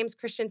about James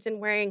Christensen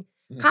wearing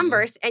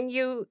Converse, and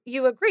you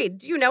agreed.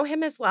 Do you know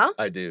him as well?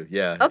 I do,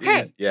 yeah.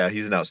 Okay.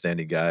 He's an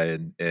outstanding guy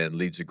and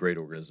leads a great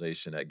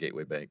organization at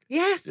Gateway Bank.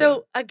 Yeah.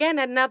 So again,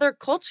 another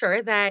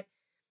culture that,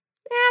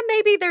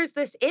 maybe there's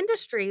this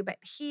industry, but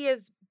he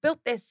has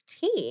built this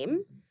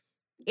team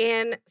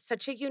in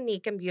such a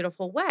unique and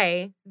beautiful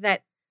way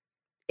that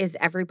is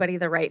everybody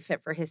the right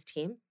fit for his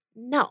team?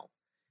 No.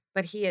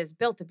 But he has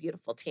built a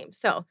beautiful team.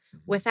 So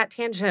with that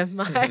tangent of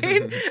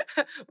mine,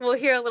 we'll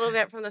hear a little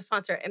bit from the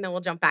sponsor and then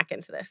we'll jump back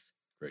into this.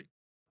 Great.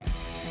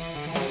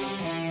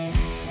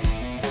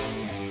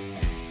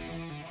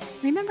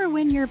 Remember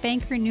when your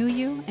banker knew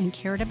you and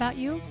cared about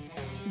you?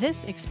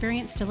 This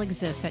experience still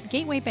exists at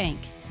Gateway Bank,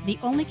 the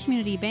only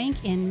community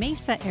bank in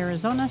Mesa,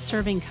 Arizona,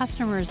 serving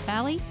customers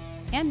Valley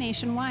and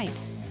nationwide.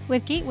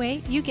 With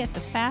Gateway, you get the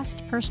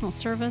fast, personal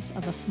service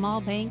of a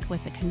small bank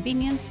with the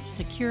convenience,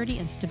 security,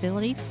 and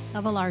stability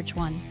of a large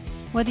one.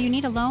 Whether you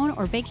need a loan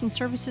or banking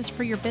services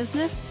for your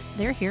business,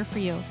 they're here for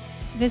you.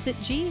 Visit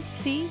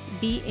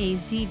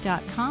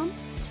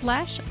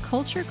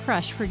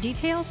gcbaz.com/culturecrush for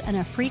details and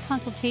a free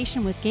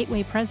consultation with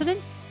Gateway President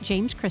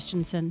James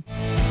Christensen.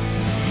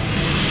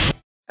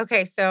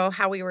 Okay, so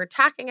how we were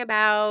talking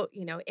about,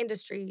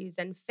 industries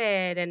and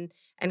fit and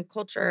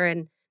culture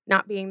and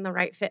not being the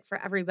right fit for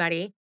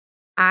everybody.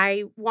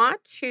 I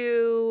want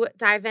to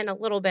dive in a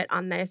little bit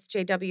on this,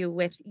 JW,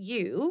 with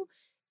you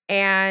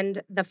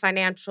and the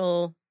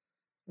financial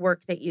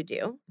work that you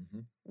do.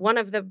 One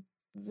of the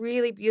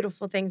really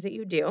beautiful things that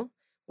you do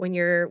when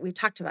we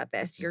talked about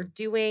this, you're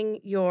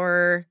doing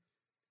your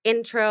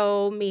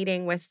intro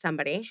meeting with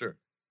somebody. Sure.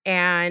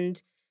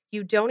 And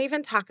you don't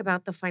even talk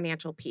about the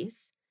financial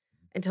piece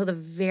until the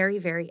very,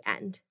 very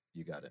end.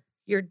 You got it.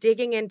 You're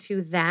digging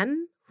into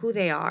them, who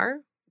they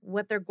are,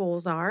 what their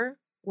goals are,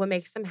 what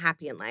makes them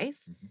happy in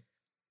life.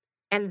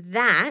 And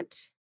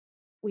that,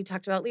 we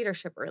talked about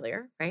leadership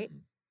earlier, right?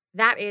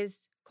 That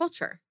is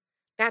culture.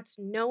 That's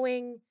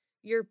knowing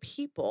your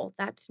people.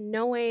 That's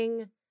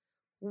knowing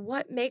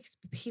what makes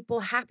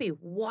people happy.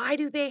 Why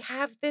do they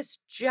have this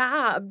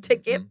job to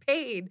get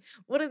paid?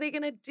 What are they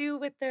going to do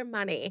with their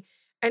money?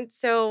 And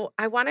so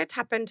I want to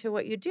tap into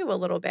what you do a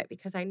little bit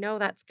because I know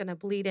that's going to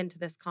bleed into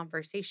this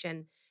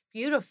conversation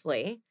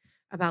beautifully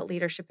about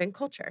leadership and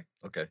culture.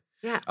 Okay.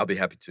 Yeah. I'll be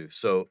happy to.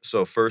 So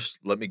first,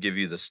 let me give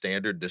you the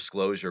standard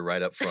disclosure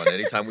right up front.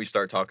 Anytime we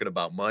start talking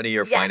about money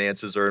or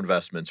finances or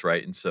investments,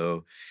 right? And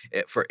so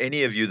for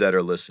any of you that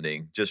are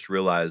listening, just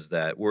realize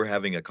that we're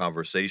having a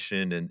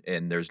conversation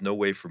and there's no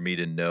way for me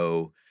to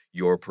know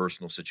your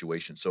personal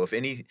situation. So if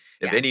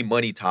any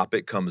money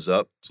topic comes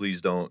up,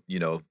 please don't,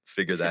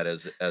 figure that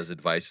as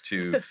advice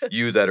to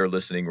you that are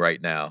listening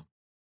right now.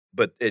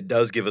 But it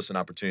does give us an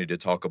opportunity to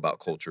talk about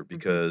culture,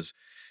 because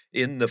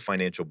in the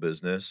financial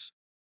business,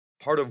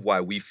 part of why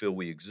we feel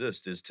we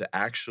exist is to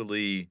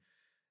actually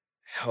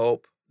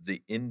help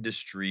the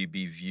industry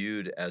be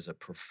viewed as a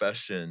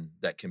profession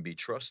that can be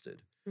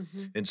trusted.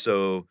 And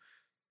so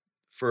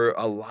for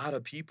a lot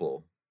of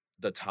people,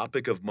 the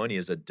topic of money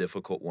is a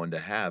difficult one to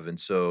have. And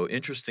so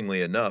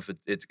interestingly enough,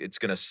 it's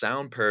going to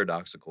sound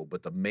paradoxical,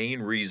 but the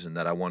main reason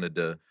that I wanted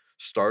to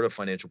start a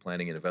financial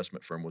planning and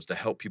investment firm was to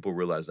help people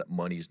realize that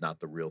money is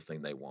not the real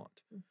thing they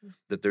want.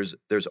 That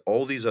there's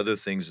all these other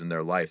things in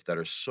their life that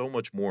are so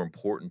much more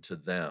important to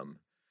them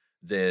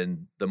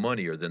than the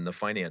money or than the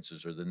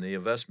finances or than the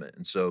investment.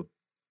 And so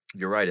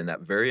you're right, in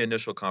that very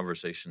initial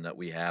conversation that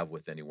we have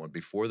with anyone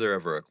before they're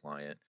ever a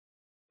client,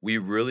 we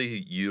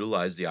really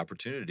utilize the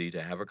opportunity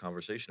to have a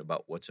conversation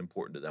about what's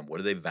important to them. What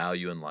do they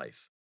value in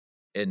life?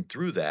 And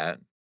through that,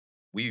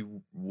 we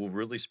will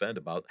really spend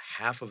about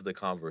half of the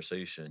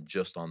conversation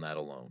just on that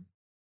alone.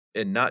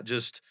 And not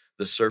just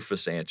the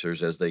surface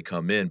answers as they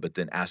come in, but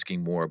then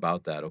asking more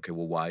about that. Okay,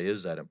 well, why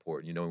is that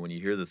important? When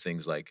you hear the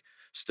things like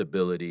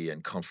stability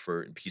and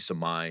comfort and peace of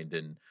mind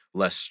and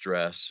less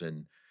stress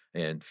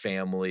and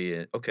family,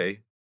 and okay,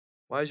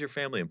 why is your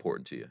family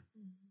important to you?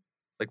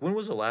 Like, when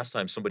was the last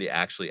time somebody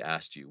actually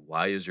asked you,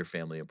 why is your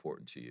family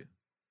important to you?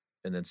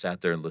 And then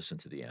sat there and listened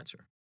to the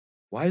answer.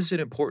 Why is it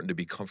important to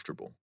be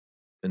comfortable?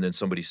 And then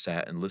somebody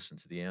sat and listened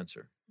to the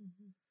answer.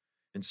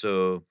 And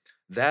so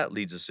that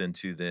leads us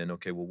into then,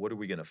 okay, well, what are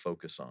we going to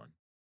focus on?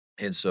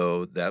 And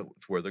so that's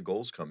where the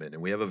goals come in.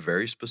 And we have a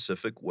very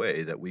specific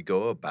way that we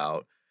go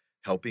about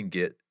helping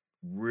get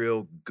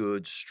real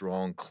good,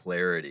 strong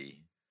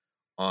clarity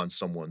on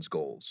someone's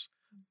goals,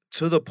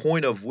 to the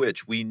point of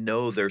which we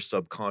know their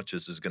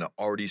subconscious is going to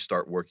already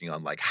start working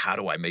on, like, how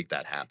do I make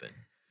that happen?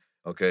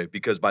 Okay,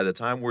 because by the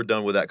time we're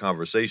done with that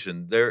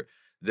conversation,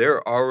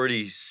 they're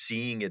already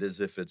seeing it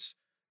as if it's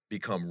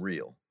become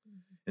real.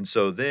 And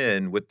so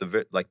then with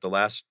the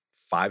last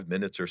 5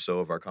 minutes or so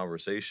of our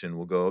conversation,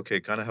 we'll go, okay,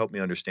 kind of help me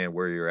understand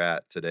where you're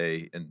at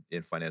today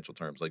in financial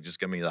terms. Like, just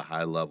give me the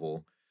high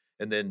level.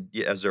 And then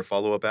as their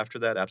follow-up after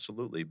that,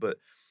 absolutely. But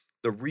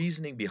the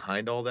reasoning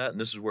behind all that,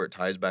 and this is where it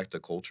ties back to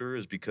culture,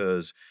 is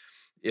because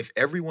if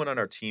everyone on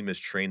our team is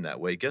trained that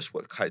way, guess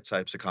what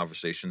types of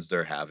conversations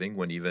they're having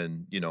when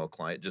even, a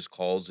client just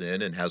calls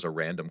in and has a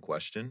random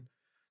question?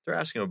 They're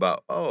asking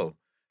about, oh,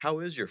 how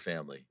is your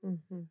family?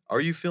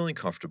 Are you feeling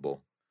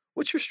comfortable?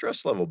 What's your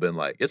stress level been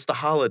like? It's the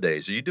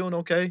holidays. Are you doing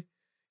okay?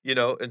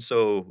 And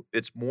so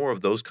it's more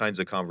of those kinds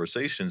of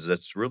conversations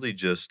that's really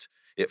just,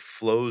 it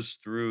flows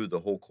through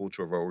the whole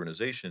culture of our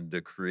organization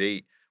to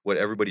create what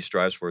everybody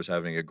strives for, is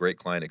having a great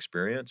client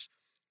experience.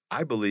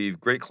 I believe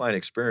great client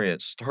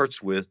experience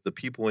starts with the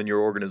people in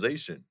your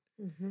organization.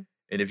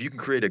 And if you can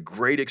create a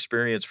great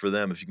experience for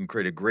them, if you can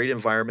create a great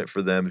environment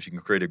for them, if you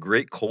can create a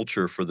great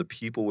culture for the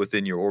people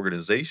within your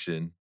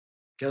organization,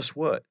 guess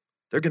what?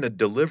 They're going to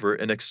deliver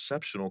an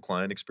exceptional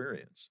client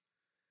experience.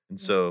 And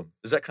so,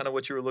 is that kind of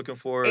what you were looking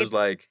for? It's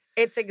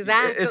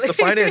exactly. It's the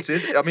finance.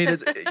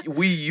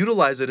 We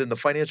utilize it in the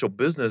financial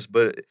business,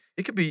 but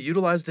it could be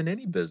utilized in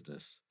any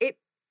business.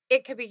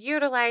 It could be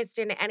utilized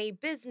in any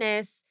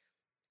business,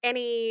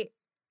 any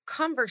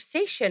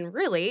conversation,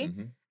 really.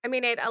 I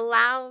mean, it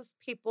allows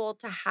people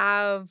to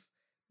have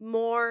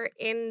more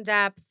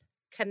in-depth,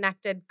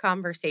 connected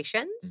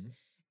conversations.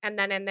 And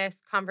then in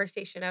this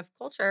conversation of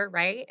culture,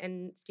 right?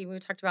 And Steve, we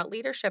talked about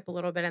leadership a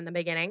little bit in the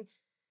beginning.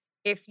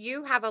 If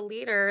you have a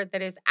leader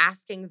that is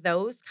asking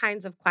those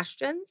kinds of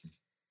questions,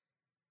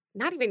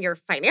 not even your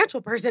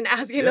financial person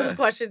asking those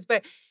questions,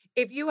 but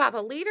if you have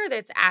a leader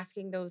that's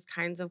asking those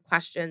kinds of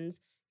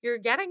questions, you're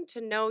getting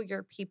to know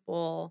your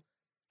people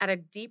at a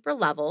deeper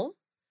level.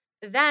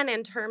 Then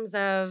in terms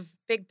of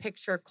big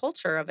picture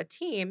culture of a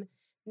team,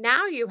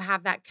 now you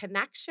have that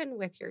connection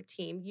with your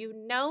team. You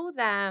know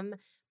them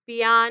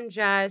beyond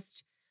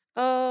just,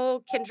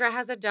 oh, Kindra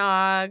has a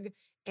dog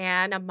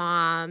and a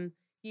mom.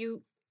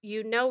 You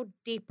know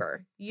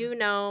deeper. You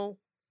know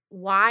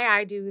why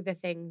I do the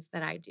things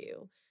that I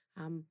do.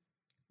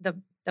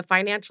 The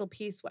financial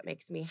piece, what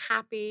makes me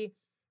happy,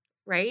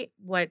 right?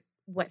 What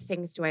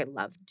things do I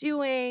love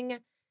doing?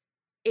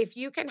 If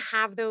you can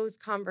have those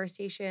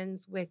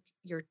conversations with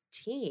your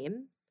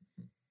team,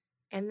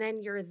 and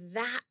then you're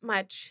that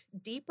much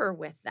deeper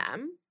with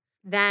them,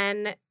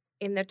 then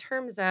in the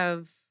terms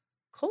of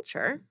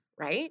culture,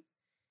 right?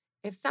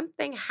 If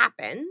something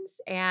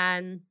happens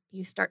and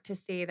you start to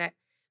see that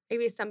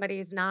maybe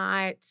somebody's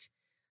not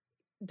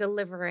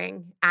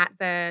delivering at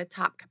the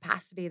top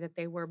capacity that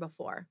they were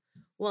before,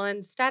 well,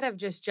 instead of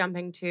just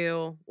jumping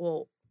to,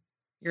 well,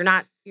 you're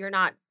not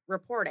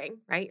reporting,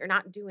 right? You're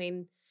not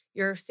doing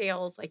your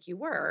sales like you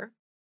were.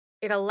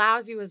 It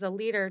allows you as a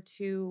leader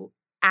to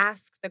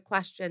ask the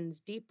questions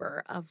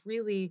deeper of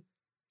really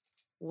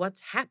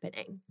what's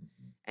happening.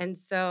 And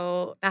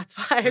so that's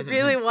why I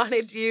really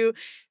wanted you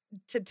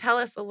to tell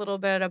us a little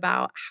bit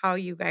about how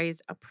you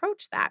guys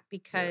approach that,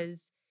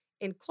 because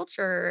in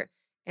culture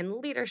and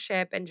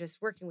leadership and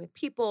just working with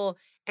people.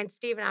 And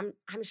Stephen,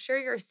 I'm sure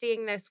you're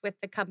seeing this with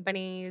the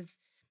companies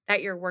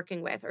that you're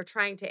working with, or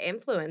trying to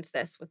influence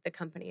this with the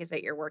companies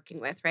that you're working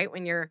with, right?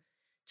 When you're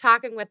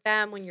talking with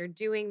them, when you're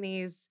doing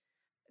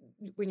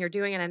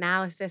an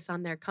analysis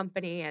on their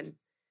company, and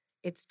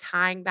it's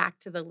tying back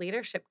to the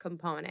leadership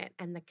component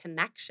and the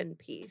connection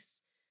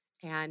piece.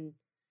 And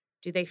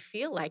do they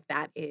feel like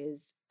that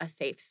is a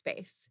safe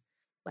space?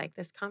 Like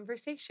this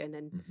conversation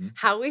and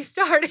how we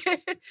started.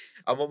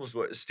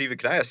 Stephen,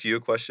 can I ask you a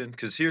question?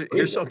 Because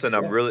here's something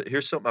I'm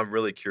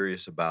really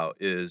curious about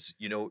is,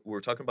 we're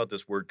talking about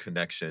this word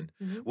connection.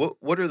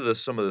 What are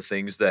some of the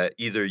things that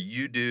either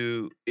you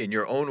do in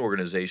your own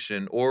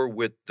organization or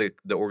with the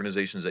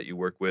organizations that you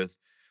work with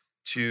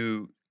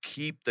to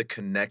keep the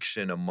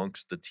connection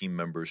amongst the team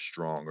members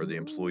strong, or the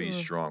employees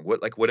strong?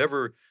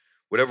 Whatever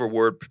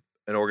word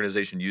an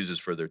organization uses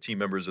for their team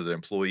members or their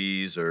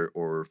employees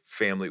or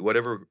family,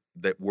 whatever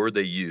that word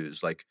they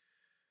use, like,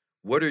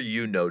 what are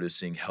you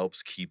noticing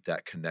helps keep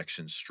that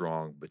connection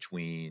strong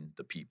between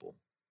the people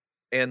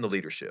and the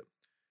leadership,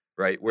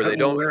 right? Where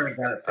where I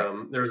got it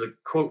from, there was a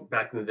quote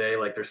back in the day,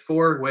 like, there's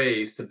 4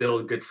 ways to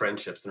build good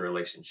friendships and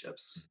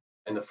relationships.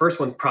 And the first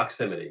one's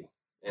proximity.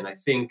 And I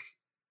think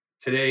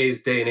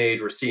today's day and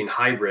age, we're seeing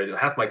hybrid.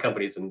 Half my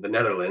company's in the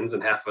Netherlands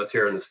and half of us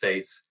here in the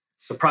States.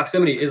 So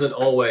proximity isn't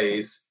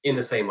always in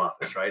the same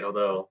office, right?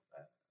 Although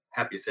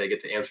happy to say I get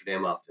to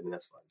Amsterdam often, and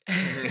that's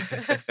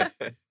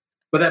fun.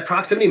 But that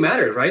proximity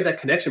matters, right? That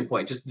connection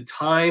point, just the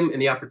time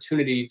and the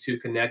opportunity to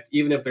connect,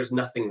 even if there's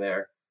nothing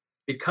there,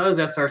 because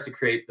that starts to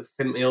create the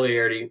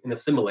familiarity and the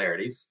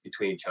similarities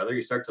between each other.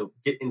 You start to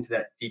get into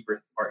that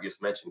deeper part you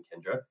just mentioned,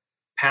 Kindra,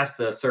 past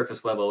the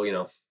surface level,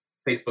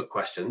 Facebook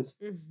questions.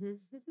 And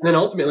then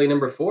ultimately,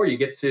 number 4, you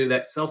get to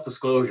that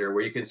self-disclosure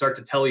where you can start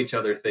to tell each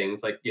other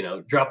things like,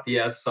 drop the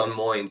S on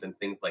Moines and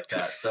things like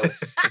that. So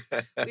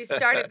we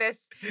started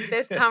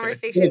this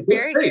conversation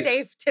very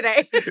safe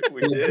today.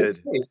 We did.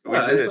 So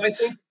I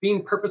think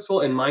being purposeful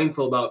and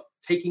mindful about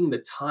taking the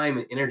time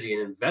and energy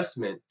and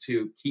investment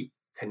to keep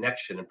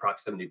connection and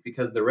proximity,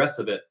 because the rest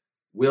of it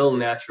will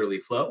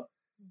naturally flow.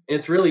 And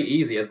it's really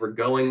easy as we're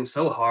going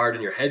so hard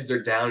and your heads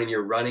are down and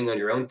you're running on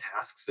your own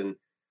tasks, and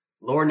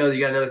Lord knows you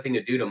got another thing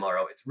to do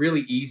tomorrow. It's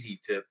really easy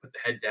to put the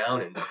head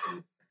down and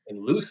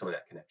lose some of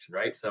that connection,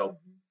 right? So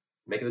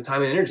making the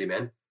time and energy,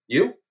 man.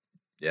 You?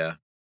 Yeah.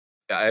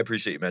 I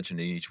appreciate you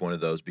mentioning each one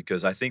of those,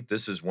 because I think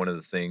this is one of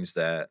the things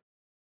that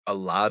a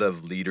lot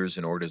of leaders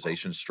and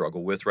organizations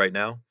struggle with right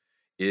now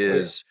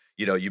is,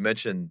 you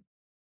mentioned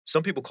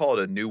some people call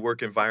it a new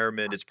work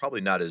environment. It's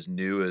probably not as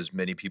new as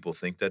many people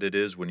think that it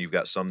is, when you've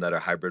got some that are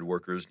hybrid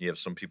workers and you have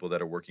some people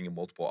that are working in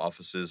multiple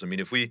offices. I mean,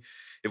 if we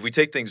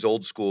take things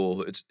old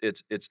school, it's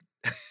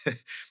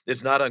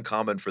it's not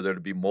uncommon for there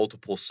to be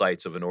multiple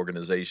sites of an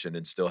organization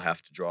and still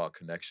have to draw a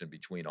connection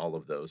between all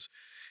of those.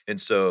 And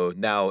so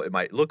now it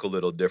might look a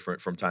little different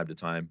from time to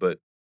time, but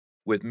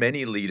with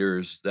many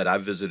leaders that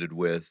I've visited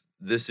with,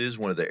 this is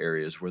one of the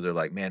areas where they're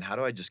like, man, how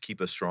do I just keep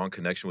a strong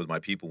connection with my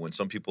people when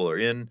some people are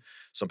in,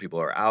 some people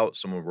are out,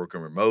 some are working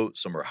remote,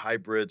 some are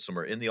hybrid, some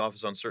are in the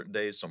office on certain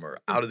days, some are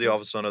out of the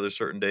office on other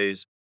certain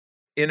days.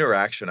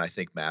 Interaction, I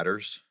think,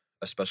 matters,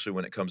 especially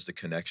when it comes to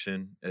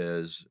connection,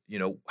 is,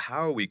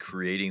 how are we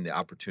creating the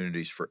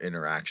opportunities for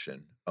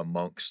interaction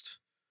amongst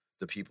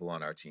the people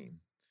on our team?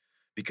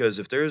 Because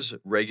if there's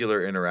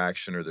regular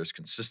interaction or there's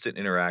consistent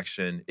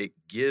interaction, it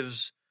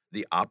gives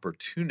the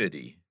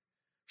opportunity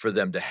for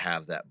them to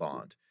have that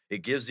bond.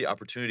 It gives the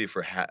opportunity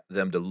for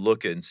them to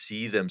look and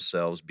see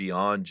themselves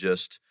beyond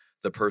just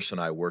the person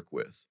I work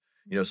with,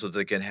 so that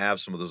they can have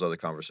some of those other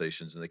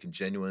conversations and they can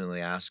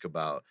genuinely ask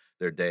about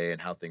their day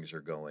and how things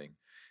are going.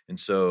 And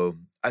so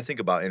I think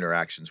about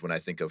interactions when I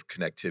think of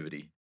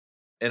connectivity.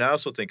 And I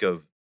also think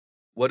of,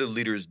 what do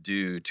leaders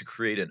do to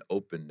create an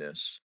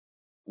openness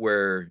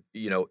where,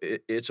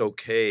 it's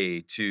okay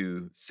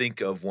to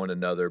think of one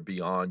another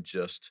beyond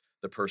just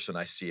the person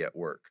I see at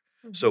work.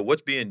 So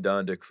what's being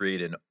done to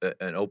create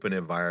an open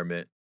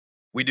environment?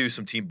 We do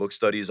some team book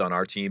studies on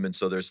our team, and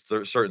so there's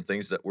certain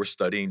things that we're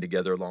studying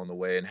together along the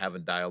way and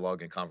having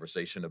dialogue and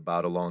conversation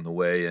about along the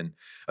way. And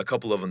a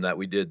couple of them that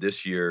we did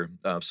this year,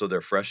 so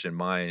they're fresh in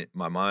my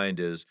mind,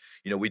 is,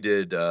 we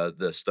did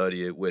the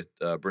study with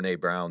Brene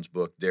Brown's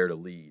book, Dare to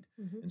Lead.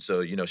 And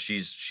so,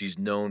 she's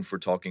known for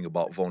talking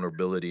about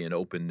vulnerability and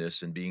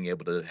openness and being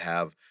able to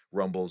have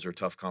rumbles or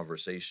tough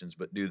conversations,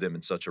 but do them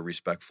in such a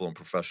respectful and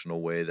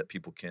professional way that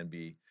people can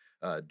be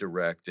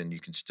direct and you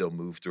can still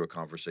move through a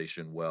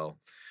conversation well.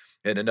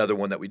 And another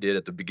one that we did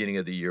at the beginning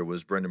of the year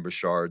was Brendan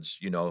Burchard's,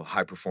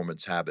 high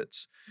performance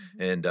habits.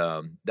 And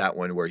that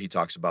one where he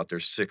talks about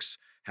there's 6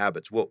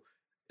 habits. Well,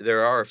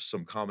 there are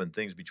some common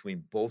things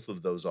between both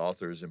of those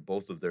authors and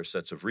both of their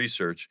sets of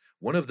research.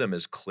 One of them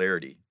is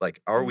clarity.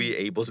 Like, are we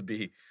able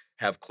to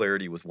have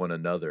clarity with one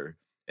another?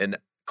 And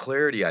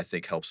clarity, I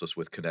think, helps us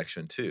with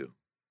connection too.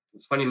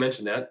 It's funny you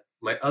mentioned that.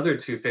 My other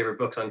 2 favorite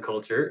books on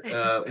culture,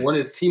 one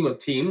is Team of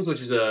Teams,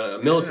 which is a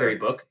military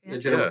book, the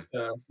General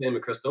Stan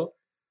McChrystal.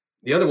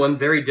 The other one,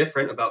 very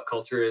different about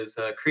culture, is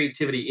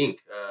Creativity Inc.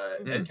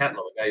 Ed Mhm.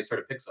 Catmull, the guy who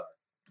started Pixar.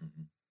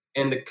 Mhm.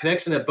 And the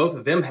connection that both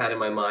of them had in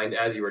my mind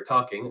as you were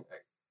talking,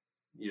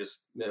 you just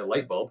made a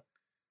light bulb,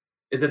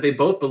 is that they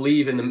both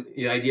believe in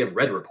the idea of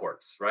red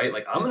reports, right?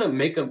 Like, I'm going to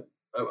make a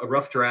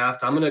rough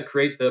draft. I'm going to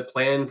create the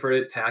plan for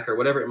attack or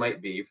whatever it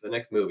might be for the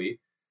next movie.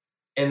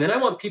 And then I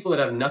want people that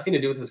have nothing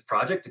to do with this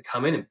project to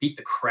come in and beat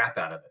the crap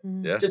out of it.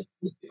 Mm. Yeah. Just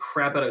beat the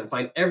crap out of it and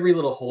find every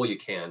little hole you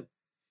can.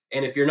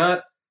 And if you're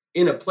not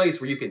in a place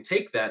where you can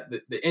take that,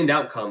 the end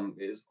outcome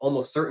is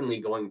almost certainly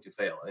going to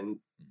fail. And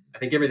I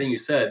think everything you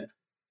said,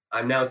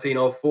 I'm now seeing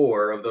all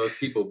four of those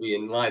people be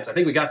in line. So I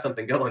think we got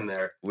something going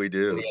there. We In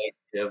do. the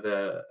idea of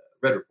the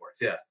red reports.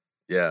 Yeah.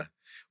 Yeah.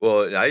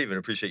 Well, and I even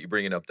appreciate you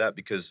bringing up that,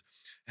 because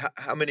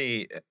how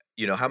many,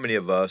 how many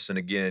of us, and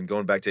again,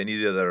 going back to any of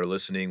you that are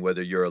listening,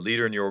 whether you're a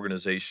leader in your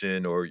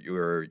organization or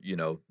you're,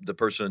 the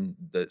person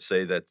that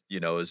say that,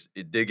 is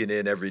digging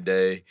in every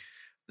day.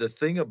 The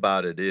thing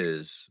about it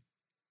is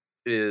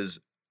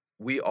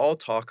we all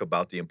talk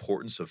about the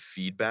importance of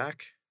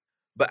feedback,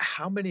 but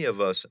how many of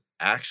us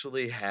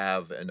actually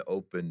have an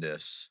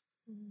openness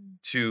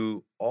Mm.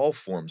 to all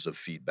forms of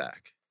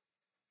feedback?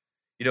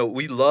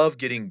 We love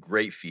getting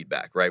great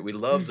feedback, right? We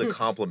love the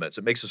compliments.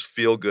 It makes us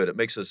feel good.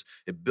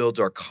 It builds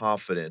our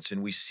confidence,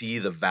 and we see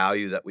the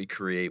value that we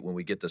create when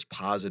we get this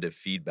positive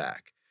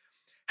feedback.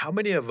 How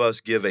many of us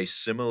give a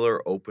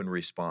similar open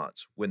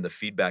response when the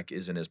feedback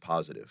isn't as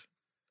positive?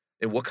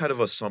 And what kind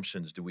of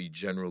assumptions do we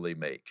generally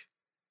make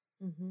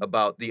Mhm.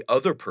 about the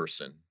other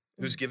person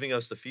who's giving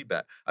us the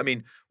feedback? I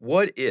mean,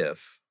 what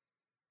if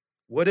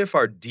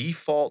our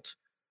default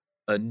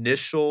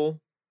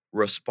initial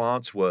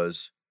response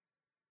was,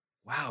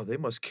 wow, they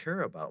must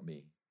care about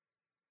me.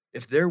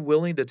 If they're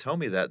willing to tell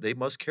me that, they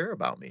must care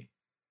about me.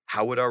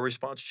 How would our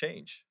response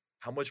change?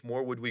 How much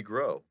more would we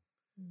grow?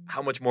 Mm.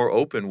 How much more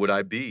open would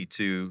I be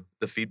to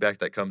the feedback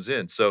that comes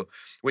in? So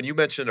when you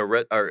mentioned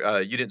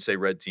you didn't say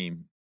red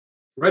team.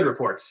 Red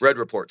reports. Red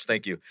reports,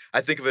 thank you.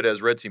 I think of it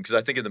as red team because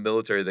I think in the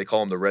military they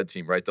call them the red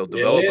team, right? They'll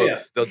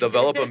Yeah. they'll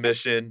develop a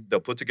mission, they'll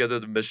put together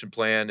the mission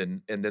plan,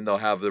 and then they'll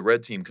have the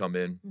red team come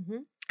in,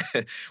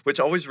 Mhm. which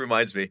always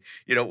reminds me,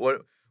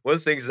 one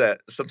of the things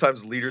that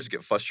sometimes leaders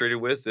get frustrated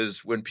with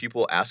is when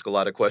people ask a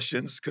lot of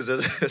questions, because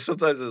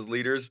sometimes as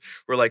leaders,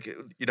 we're like,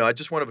 I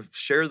just want to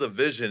share the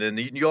vision and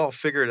you all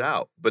figure it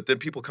out. But then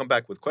people come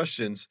back with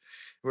questions.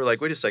 We're like,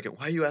 wait a second,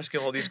 why are you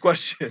asking all these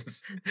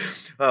questions?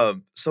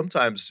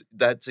 Sometimes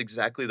that's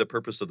exactly the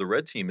purpose of the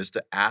red team, is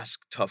to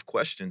ask tough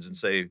questions and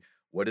say,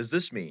 what does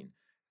this mean?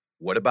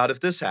 What about if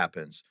this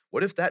happens?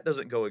 What if that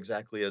doesn't go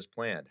exactly as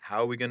planned?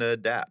 How are we going to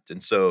adapt?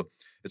 And so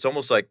it's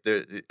almost like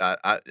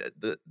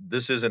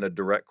this isn't a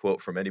direct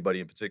quote from anybody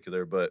in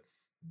particular, but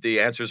the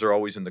answers are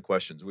always in the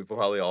questions. We've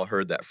probably all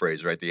heard that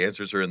phrase, right? The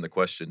answers are in the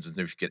questions. And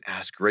if you can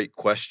ask great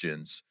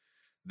questions,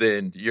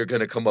 then you're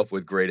going to come up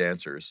with great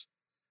answers.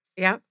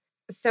 Yep.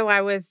 So I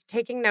was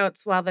taking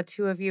notes while the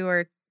two of you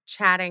were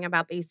chatting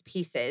about these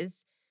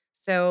pieces.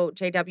 So,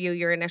 JW,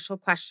 your initial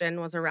question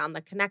was around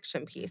the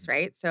connection piece,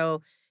 right?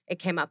 So it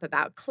came up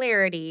about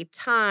clarity,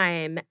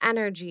 time,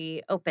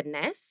 energy,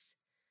 openness.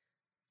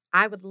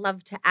 I would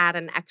love to add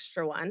an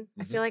extra one.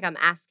 I feel like I'm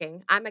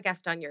asking. I'm a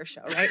guest on your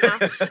show right now.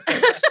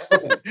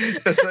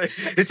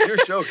 It's your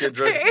show,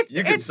 Kindra.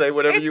 You can say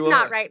whatever you want.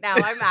 It's not right now.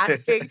 I'm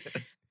asking.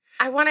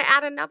 I want to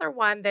add another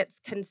one that's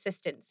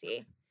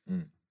consistency.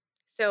 Mm.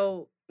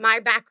 So my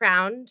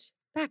background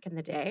back in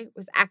the day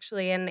was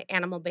actually in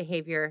animal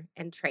behavior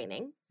and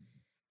training.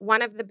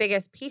 One of the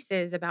biggest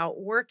pieces about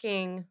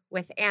working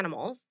with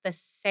animals, the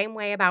same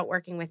way about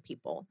working with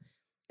people,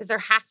 is there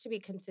has to be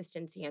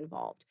consistency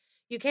involved.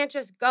 You can't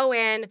just go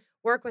in,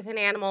 work with an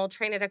animal,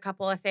 train it a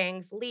couple of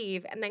things,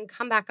 leave, and then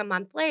come back a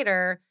month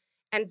later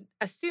and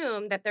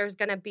assume that there's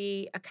going to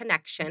be a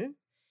connection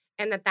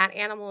and that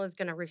animal is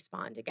going to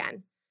respond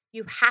again.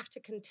 You have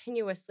to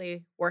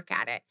continuously work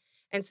at it.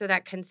 And so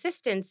that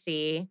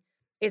consistency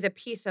is a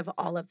piece of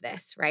all of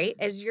this, right?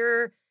 As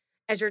you're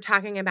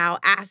talking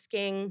about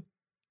asking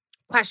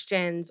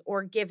questions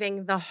or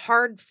giving the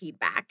hard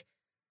feedback,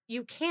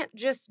 you can't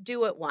just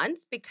do it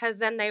once, because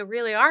then they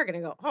really are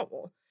going to go, oh,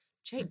 well,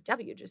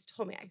 JW just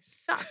told me I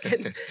suck.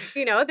 And,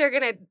 they're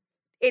going to,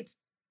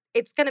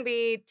 it's going to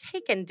be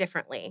taken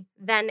differently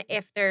than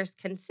if there's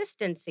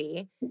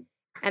consistency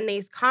and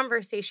these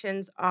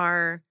conversations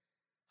are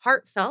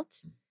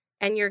heartfelt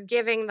and you're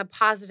giving the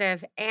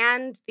positive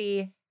and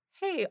the,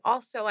 hey,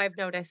 also I've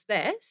noticed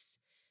this.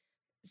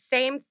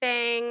 Same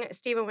thing,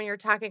 Stephen, when you're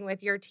talking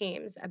with your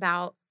teams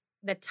about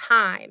the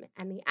time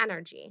and the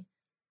energy.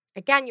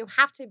 Again, you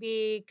have to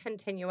be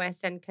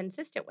continuous and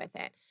consistent with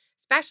it,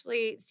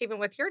 especially, Stephen,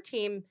 with your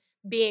team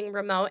being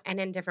remote and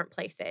in different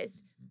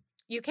places.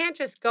 You can't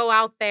just go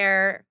out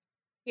there,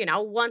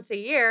 once a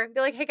year and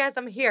be like, hey, guys,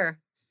 I'm here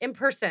in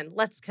person.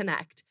 Let's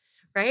connect,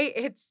 right?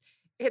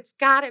 It's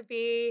got to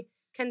be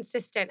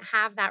consistent.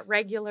 Have that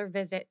regular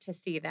visit to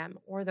see them,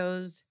 or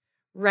those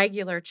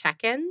regular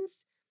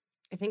check-ins,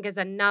 I think, is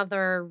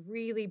another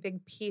really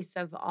big piece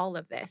of all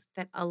of this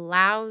that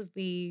allows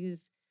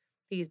these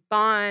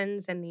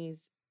bonds and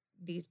these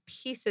these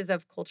pieces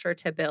of culture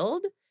to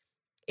build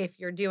if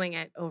you're doing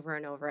it over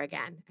and over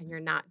again, and you're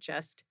not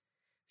just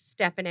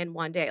stepping in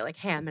one day like,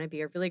 hey, I'm going to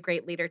be a really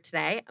great leader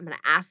today. I'm going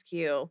to ask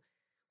you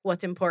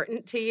what's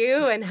important to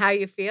you and how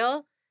you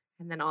feel,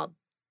 and then I'll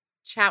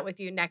chat with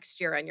you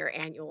next year on your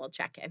annual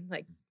check-in.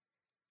 Like,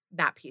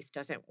 that piece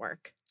doesn't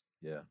work.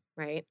 Yeah.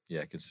 Right?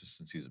 Yeah,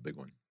 consistency is a big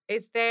one.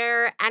 Is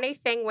there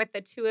anything with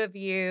the two of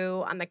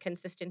you on the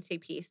consistency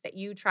piece that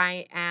you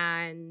try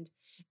and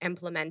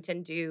implement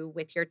and do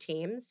with your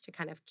teams to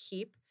kind of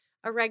keep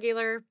a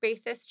regular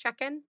basis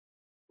check-in?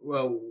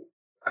 Well,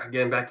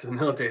 again, back to the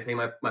military thing.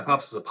 My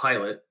pops was a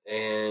pilot,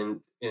 and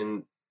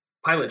in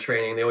pilot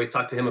training, they always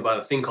talk to him about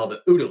a thing called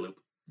the OODA loop,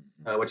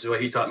 which is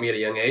what he taught me at a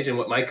young age and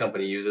what my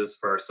company uses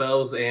for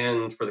ourselves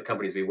and for the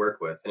companies we work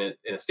with. And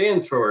it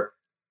stands for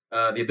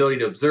the ability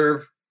to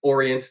observe,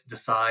 orient,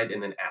 decide,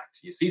 and then act.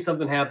 You see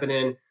something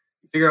happening,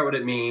 you figure out what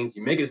it means,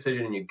 you make a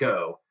decision, and you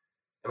go.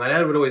 And my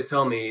dad would always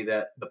tell me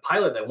that the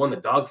pilot that won the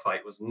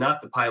dogfight was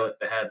not the pilot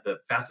that had the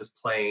fastest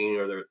plane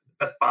or the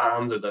best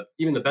bombs or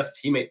even the best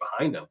teammate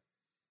behind him.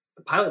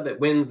 The pilot that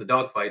wins the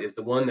dogfight is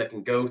the one that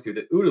can go through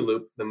the OODA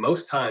loop the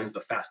most times,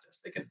 the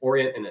fastest. They can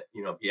orient and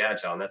be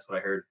agile, and that's what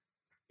I heard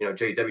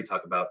JW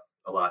talk about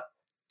a lot.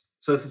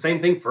 So it's the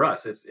same thing for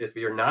us. It's if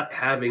you're not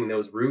having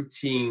those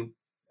routine,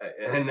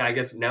 and I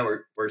guess now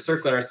we're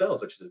circling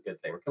ourselves, which is a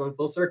good thing. We're coming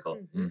full circle.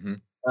 Mm-hmm.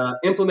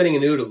 Implementing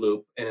an OODA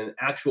loop and an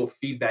actual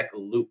feedback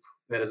loop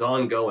that is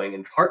ongoing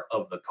and part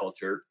of the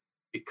culture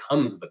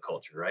becomes the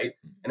culture, right?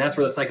 And that's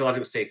where the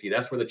psychological safety,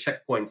 that's where the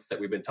checkpoints that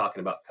we've been talking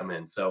about come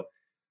in. So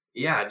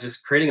yeah,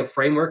 just creating a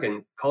framework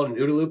and call it an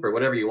OODA loop or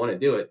whatever you want to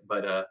do it.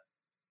 But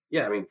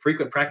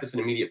frequent practice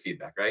and immediate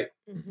feedback, right?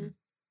 Mm-hmm.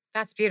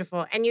 That's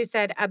beautiful. And you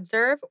said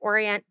observe,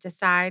 orient,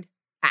 decide,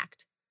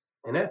 act.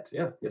 And act,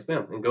 yeah. Yes,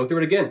 ma'am. And go through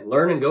it again.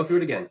 Learn and go through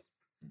it again.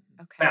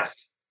 Okay.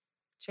 Fast.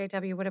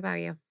 JW, what about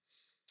you?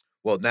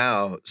 Well,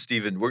 now,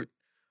 Stephen, we're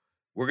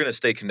going to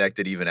stay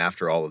connected even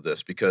after all of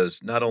this,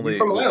 because not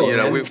only,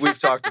 we've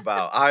talked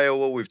about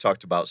Iowa, we've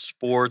talked about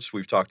sports,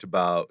 we've talked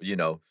about,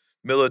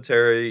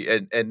 military,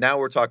 and now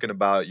we're talking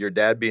about your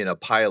dad being a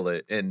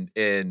pilot,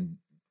 and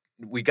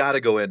we got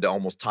to go into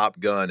almost Top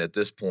Gun at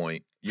this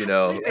point, Thinking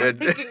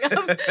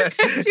of,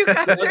 as you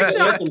guys are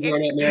talking.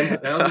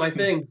 That was my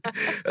thing.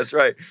 That's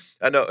right.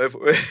 I know.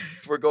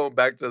 If we're going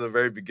back to the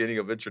very beginning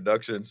of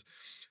introductions,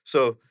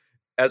 so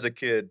as a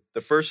kid, the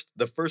first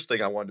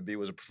thing I wanted to be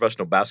was a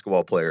professional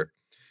basketball player.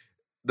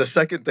 The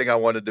second thing I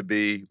wanted to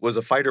be was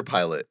a fighter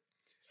pilot.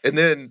 And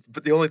then,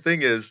 but the only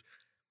thing is,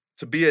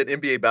 to be an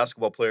NBA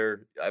basketball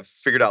player, I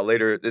figured out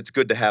later, it's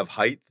good to have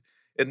height.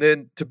 And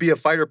then to be a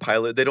fighter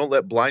pilot, they don't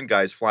let blind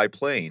guys fly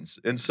planes.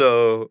 And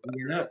so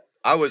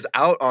I was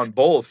out on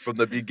both from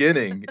the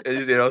beginning,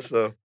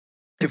 so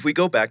if we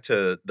go back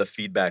to the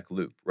feedback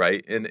loop,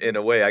 right? In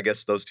a way, I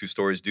guess those two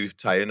stories do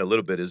tie in a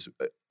little bit, is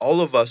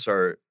all of us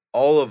are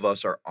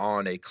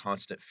on a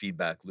constant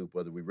feedback loop,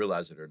 whether we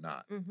realize it or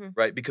not,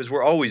 right? Because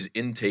we're always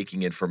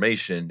intaking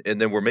information, and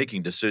then we're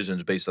making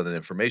decisions based on that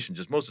information.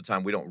 Just most of the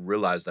time, we don't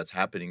realize that's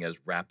happening as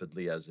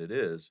rapidly as it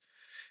is.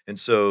 And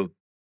so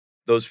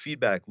those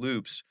feedback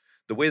loops,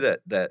 the way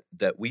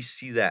that we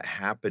see that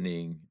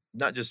happening,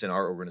 not just in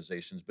our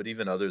organizations, but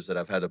even others that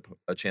I've had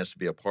a chance to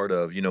be a part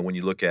of, when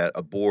you look at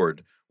a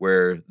board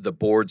where the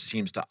board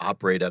seems to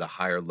operate at a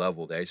higher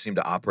level, they seem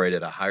to operate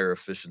at a higher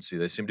efficiency,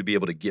 they seem to be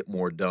able to get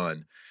more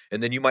done.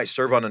 And then you might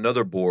serve on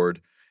another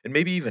board, and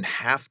maybe even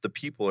half the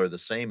people are the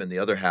same and the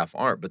other half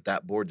aren't, but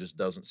that board just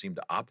doesn't seem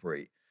to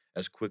operate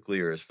as quickly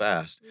or as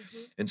fast.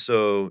 And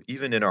so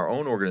even in our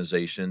own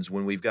organizations,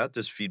 when we've got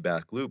this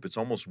feedback loop, it's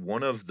almost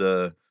one of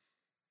the,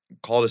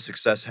 call it a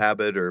success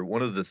habit, or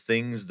one of the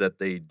things that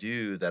they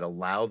do that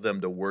allow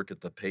them to work at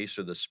the pace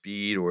or the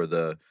speed or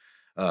the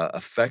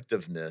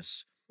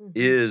effectiveness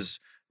is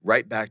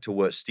right back to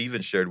what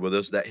Stephen shared with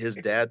us that his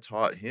dad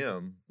taught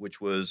him,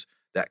 which was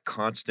that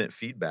constant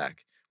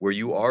feedback where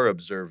you are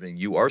observing,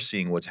 you are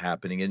seeing what's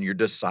happening, and you're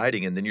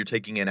deciding, and then you're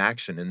taking an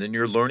action, and then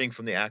you're learning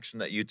from the action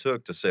that you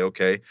took to say,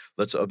 okay,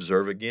 let's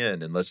observe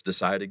again, and let's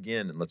decide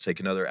again, and let's take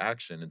another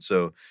action. And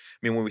so,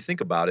 when we think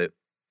about it,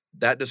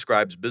 that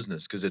describes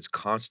business because it's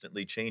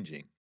constantly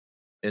changing.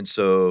 And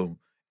so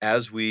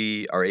as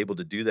we are able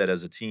to do that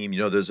as a team,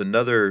 there's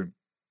another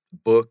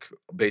book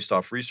based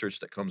off research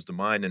that comes to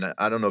mind. And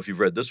I don't know if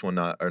you've read this one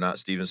or not,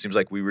 Stephen. It seems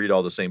like we read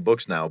all the same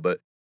books now, but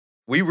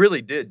we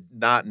really did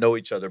not know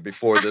each other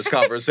before this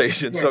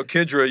conversation. So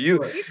Kindra, you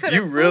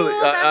really,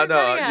 I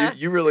know,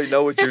 you really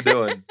know what you're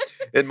doing.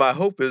 And my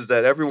hope is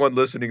that everyone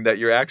listening, that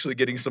you're actually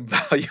getting some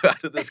value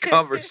out of this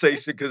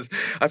conversation, because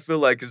I feel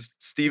like it's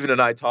Stephen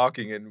and I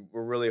talking, and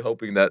we're really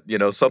hoping that,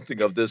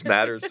 something of this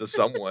matters to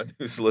someone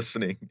who's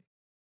listening.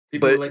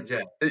 People who like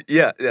jazz.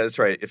 Yeah, that's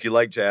right. If you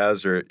like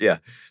jazz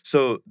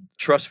So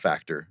trust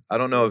factor. I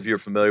don't know if you're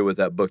familiar with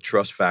that book,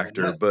 Trust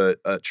Factor, but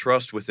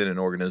trust within an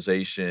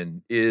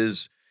organization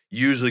is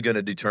usually going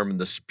to determine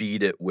the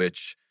speed at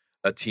which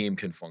a team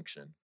can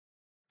function.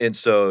 And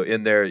so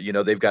in there,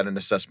 they've got an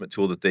assessment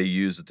tool that they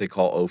use that they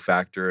call O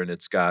Factor, and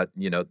it's got,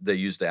 they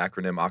use the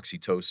acronym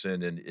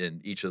oxytocin,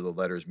 and each of the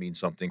letters means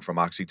something from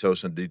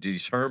oxytocin to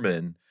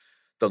determine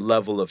the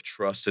level of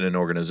trust in an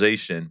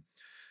organization.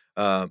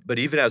 But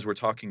even as we're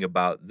talking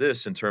about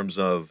this in terms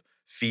of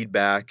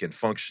feedback and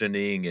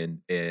functioning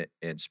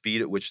and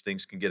speed at which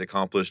things can get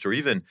accomplished, or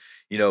even,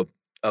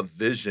 a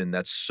vision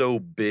that's so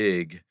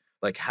big,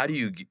 like how do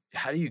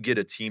you get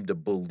a team to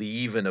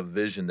believe in a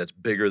vision that's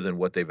bigger than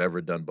what they've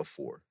ever done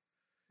before?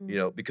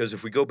 Because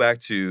if we go back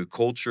to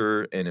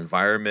culture and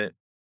environment,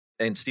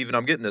 and Stephen,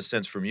 I'm getting this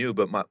sense from you,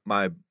 but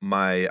my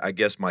I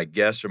guess my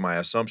guess or my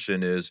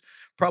assumption is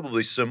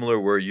probably similar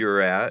where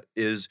you're at,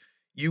 is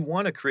you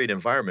want to create an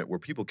environment where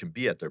people can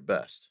be at their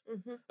best.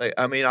 Mm-hmm. Like,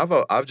 I mean,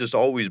 I've just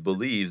always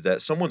believed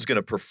that someone's going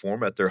to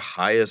perform at their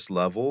highest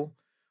level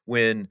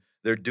when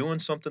they're doing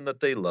something that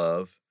they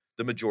love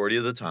the majority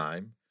of the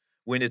time,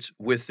 when it's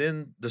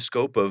within the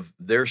scope of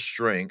their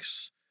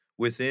strengths,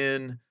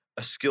 within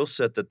a skill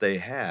set that they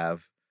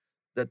have,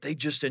 that they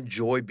just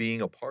enjoy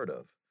being a part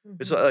of.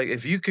 It's Mm-hmm. like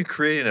if you can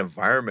create an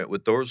environment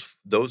with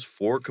those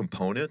four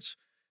components,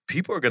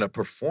 people are going to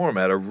perform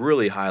at a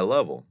really high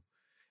level.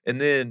 And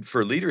then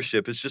for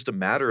leadership, it's just a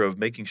matter of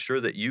making sure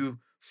that you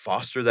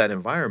foster that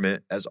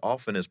environment as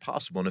often as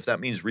possible. And if that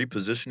means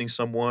repositioning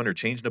someone or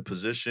changing a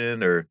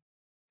position or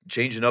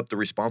changing up the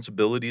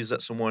responsibilities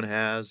that someone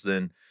has,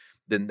 then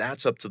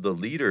that's up to the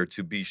leader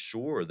to be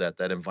sure that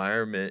that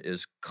environment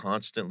is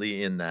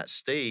constantly in that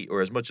state,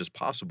 or as much as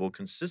possible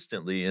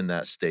consistently in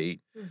that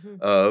state Mm-hmm.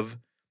 of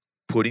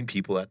putting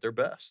people at their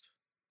best.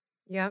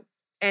 Yep.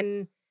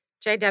 And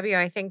JW,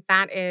 I think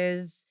that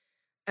is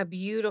a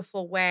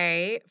beautiful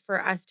way for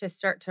us to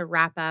start to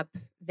wrap up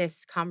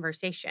this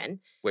conversation.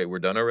 Wait, we're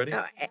done already?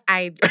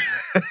 I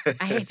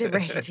hate to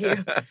break it to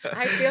you.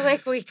 I feel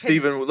like we could,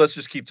 Stephen, let's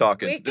just keep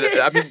talking. we could,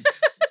 I mean,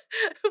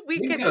 we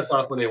You can could, cut us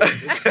off when they want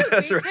to.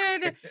 that's we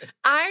right. could,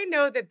 I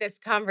know that this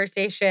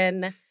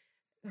conversation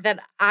that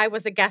I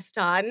was a guest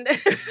on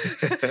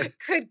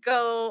could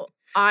go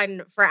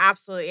on for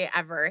absolutely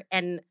ever.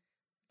 And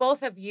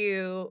both of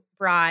you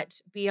brought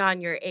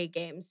beyond your A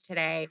games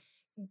today.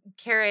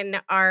 Karen,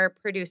 our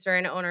producer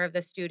and owner of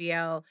the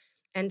studio,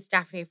 and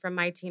Stephanie from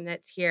my team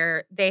that's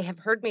here, they have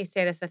heard me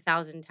say this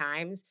 1,000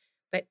 times,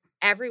 but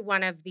every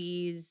one of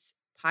these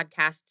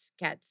podcasts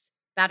gets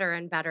better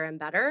and better and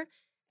better.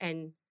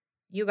 And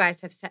you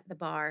guys have set the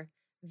bar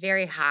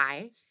very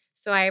high.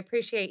 So I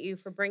appreciate you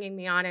for bringing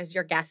me on as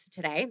your guest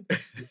today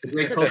It's a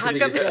great to culture talk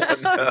that you set.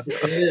 about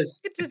It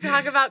is. to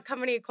talk about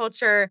company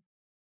culture.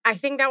 I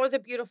think that was a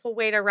beautiful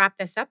way to wrap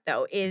this up,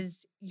 though,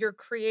 is you're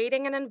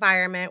creating an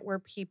environment where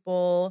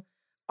people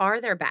are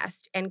their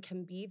best and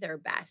can be their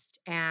best.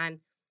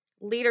 And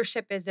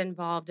leadership is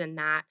involved in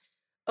that.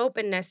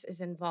 Openness is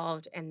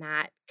involved in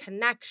that.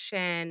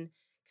 Connection,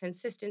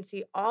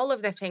 consistency, all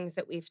of the things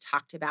that we've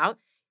talked about.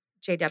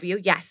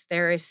 JW, yes,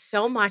 there is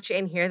so much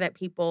in here that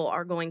people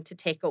are going to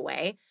take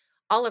away.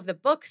 All of the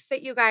books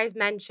that you guys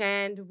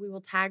mentioned, we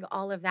will tag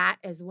all of that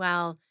as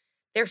well.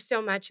 There's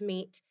so much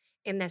meat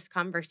in this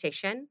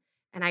conversation,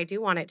 and I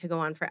do want it to go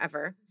on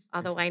forever.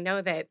 Although I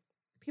know that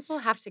people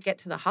have to get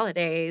to the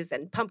holidays,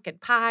 and pumpkin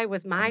pie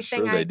was my I'm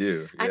thing. sure they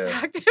do. I Yeah.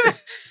 talked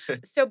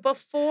about. So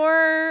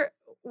before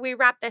we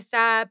wrap this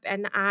up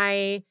and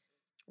I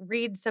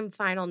read some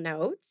final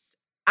notes,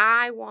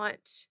 I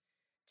want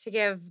to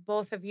give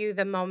both of you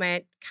the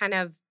moment, kind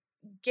of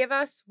give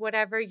us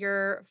whatever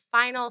your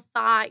final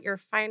thought, your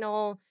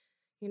final,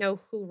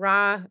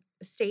 hoorah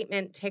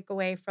statement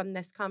takeaway from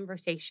this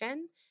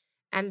conversation.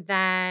 And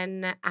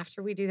then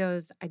after we do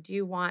those, I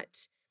do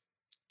want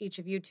each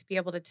of you to be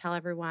able to tell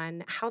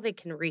everyone how they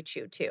can reach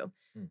you too.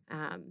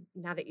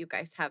 Now that you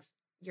guys have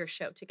your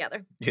show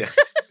together. Yeah.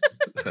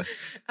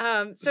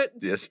 So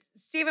Yes.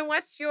 Stephen,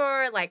 what's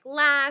your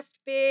last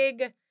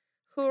big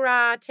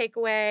hoorah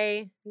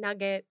takeaway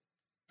nugget?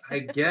 I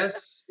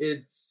guess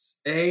it's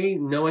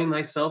knowing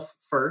thyself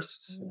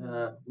first,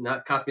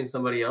 not copying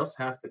somebody else.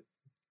 Half the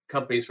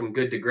companies from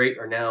good to great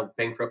are now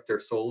bankrupt or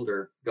sold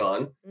or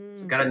gone.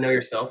 So got to know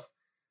yourself.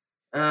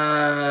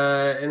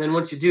 And then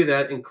once you do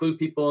that, include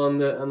people on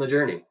the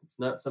journey. It's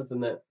not something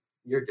that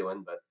you're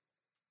doing, but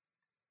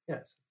yeah,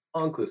 it's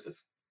all inclusive.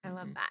 I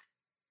love that.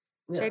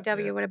 Yeah.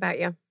 JW, what about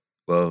you?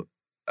 Well,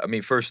 I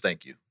mean, first,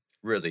 thank you.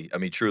 Really, I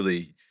mean,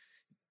 truly,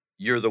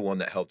 you're the one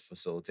that helped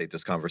facilitate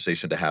this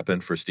conversation to happen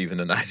for Stephen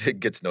and I to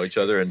get to know each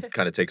other and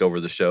kind of take over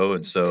the show.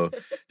 And so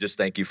just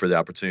thank you for the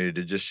opportunity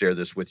to just share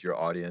this with your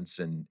audience.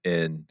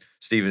 And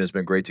Stephen, it's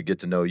been great to get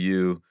to know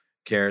you.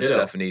 Karen, Ditto.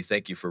 Stephanie,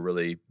 thank you for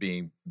really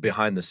being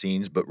behind the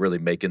scenes, but really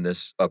making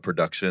this a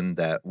production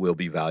that will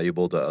be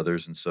valuable to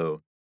others. And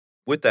so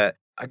with that,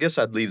 I guess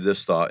I'd leave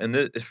this thought. And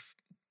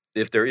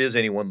if there is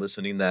anyone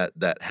listening that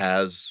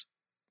has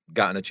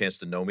gotten a chance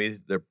to know me,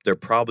 they're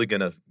probably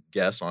going to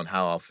guess on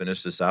how I'll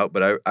finish this out.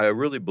 But I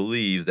really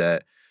believe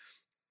that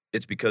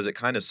it's because it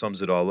kind of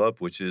sums it all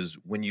up, which is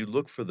when you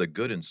look for the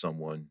good in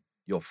someone,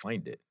 you'll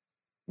find it.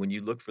 When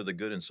you look for the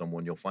good in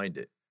someone, you'll find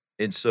it.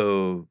 And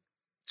so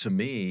to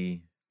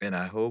me, and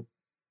I hope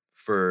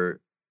for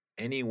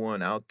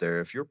anyone out there,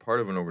 if you're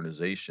part of an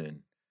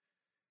organization,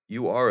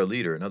 you are a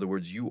leader. In other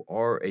words, you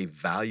are a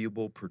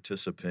valuable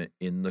participant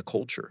in the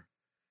culture.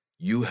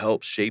 You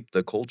help shape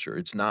the culture.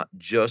 It's not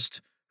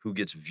just who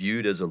gets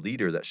viewed as a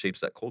leader that shapes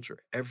that culture.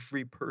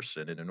 Every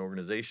person in an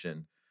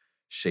organization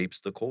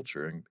shapes the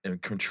culture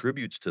and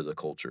contributes to the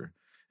culture.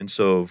 And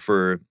so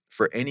for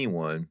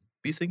anyone,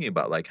 be thinking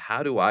about, like,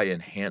 how do I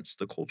enhance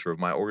the culture of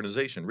my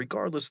organization,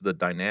 regardless of the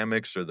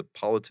dynamics or the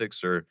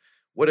politics or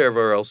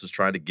whatever else is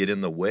trying to get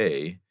in the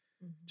way.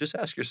 Just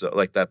ask yourself,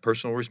 like, that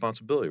personal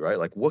responsibility, right?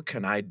 Like, what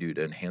can I do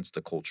to enhance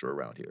the culture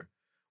around here?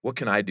 What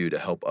can I do to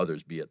help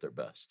others be at their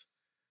best?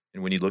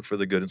 And when you look for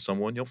the good in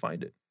someone, you'll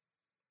find it.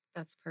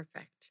 That's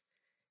perfect.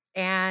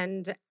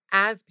 And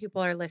as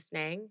people are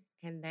listening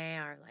and they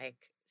are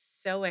like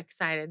so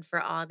excited for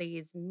all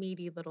these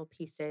meaty little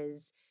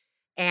pieces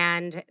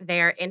and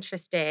they're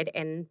interested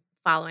in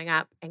following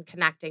up and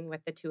connecting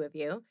with the two of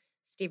you,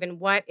 Stephen,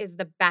 what is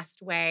the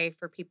best way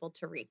for people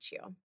to reach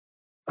you?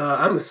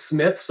 I'm a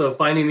Smith, so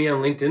finding me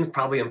on LinkedIn is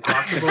probably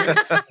impossible.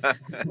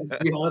 To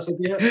be honest with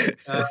you.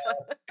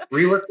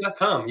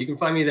 Rework.com. You can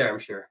find me there, I'm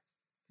sure.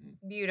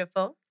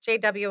 Beautiful.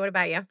 JW, what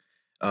about you?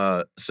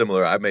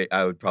 Similar.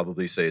 I would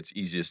probably say it's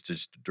easiest to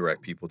just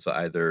direct people to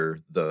either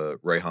the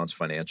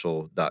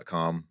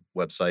rayhansfinancial.com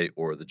website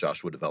or the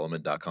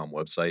joshuadevelopment.com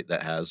website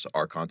that has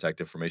our contact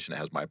information. It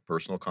has my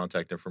personal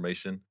contact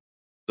information.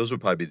 Those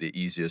would probably be the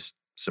easiest,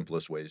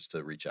 simplest ways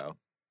to reach out.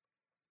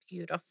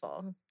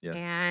 Beautiful. Yeah.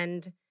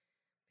 And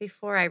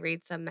before I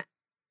read some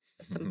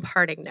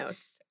parting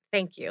notes,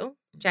 thank you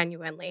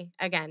genuinely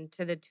again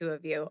to the two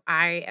of you.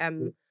 I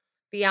am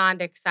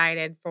beyond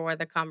excited for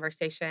the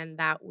conversation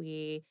that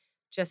we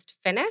just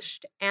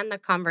finished and the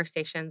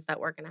conversations that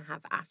we're going to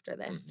have after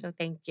this. So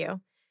thank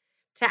you.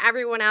 To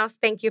everyone else,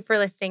 thank you for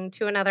listening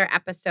to another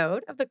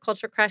episode of the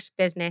Culture Crush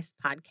Business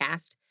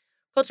podcast.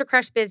 Culture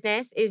Crush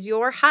Business is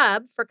your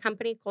hub for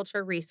company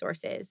culture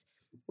resources.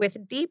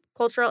 With deep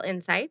cultural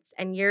insights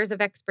and years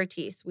of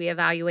expertise, we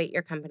evaluate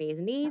your company's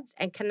needs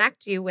and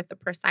connect you with the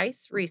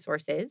precise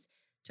resources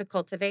to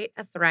cultivate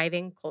a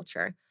thriving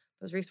culture.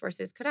 Those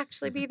resources could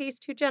actually be these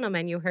two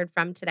gentlemen you heard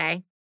from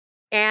today.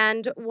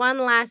 And one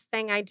last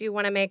thing, I do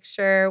want to make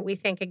sure we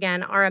thank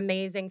again our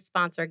amazing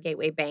sponsor,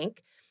 Gateway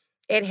Bank.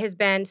 It has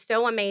been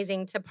so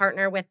amazing to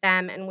partner with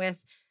them and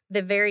with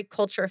the very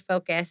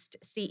culture-focused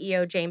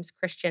CEO, James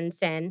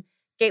Christensen.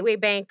 Gateway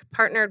Bank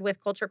partnered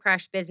with Culture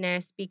Crush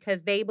Business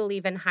because they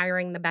believe in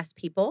hiring the best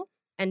people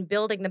and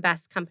building the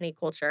best company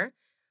culture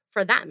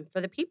for them, for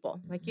the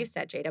people, like you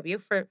said,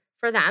 JW, for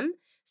them,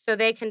 so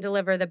they can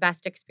deliver the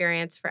best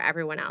experience for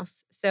everyone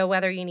else. So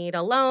whether you need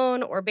a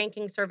loan or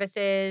banking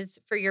services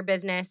for your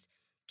business,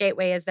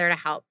 Gateway is there to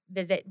help.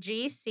 Visit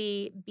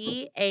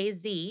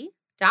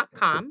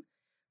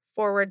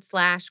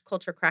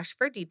gcbaz.com/Culture Crush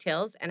for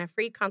details and a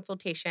free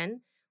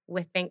consultation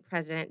with Bank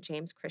President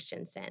James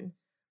Christensen.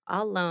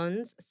 All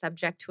loans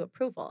subject to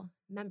approval.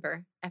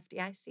 Member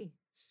FDIC.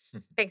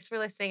 Thanks for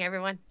listening,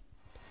 everyone.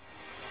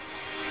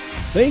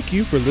 Thank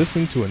you for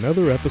listening to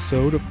another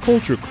episode of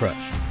Culture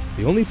Crush,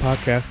 the only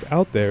podcast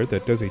out there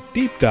that does a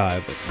deep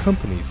dive of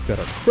companies that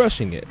are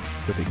crushing it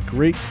with a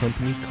great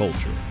company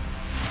culture.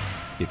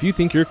 If you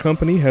think your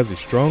company has a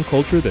strong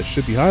culture that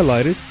should be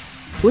highlighted,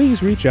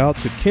 please reach out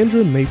to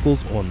Kindra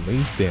Maples on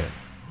LinkedIn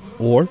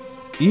or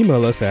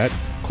email us at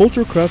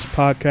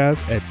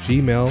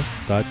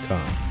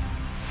culturecrushpodcast@gmail.com.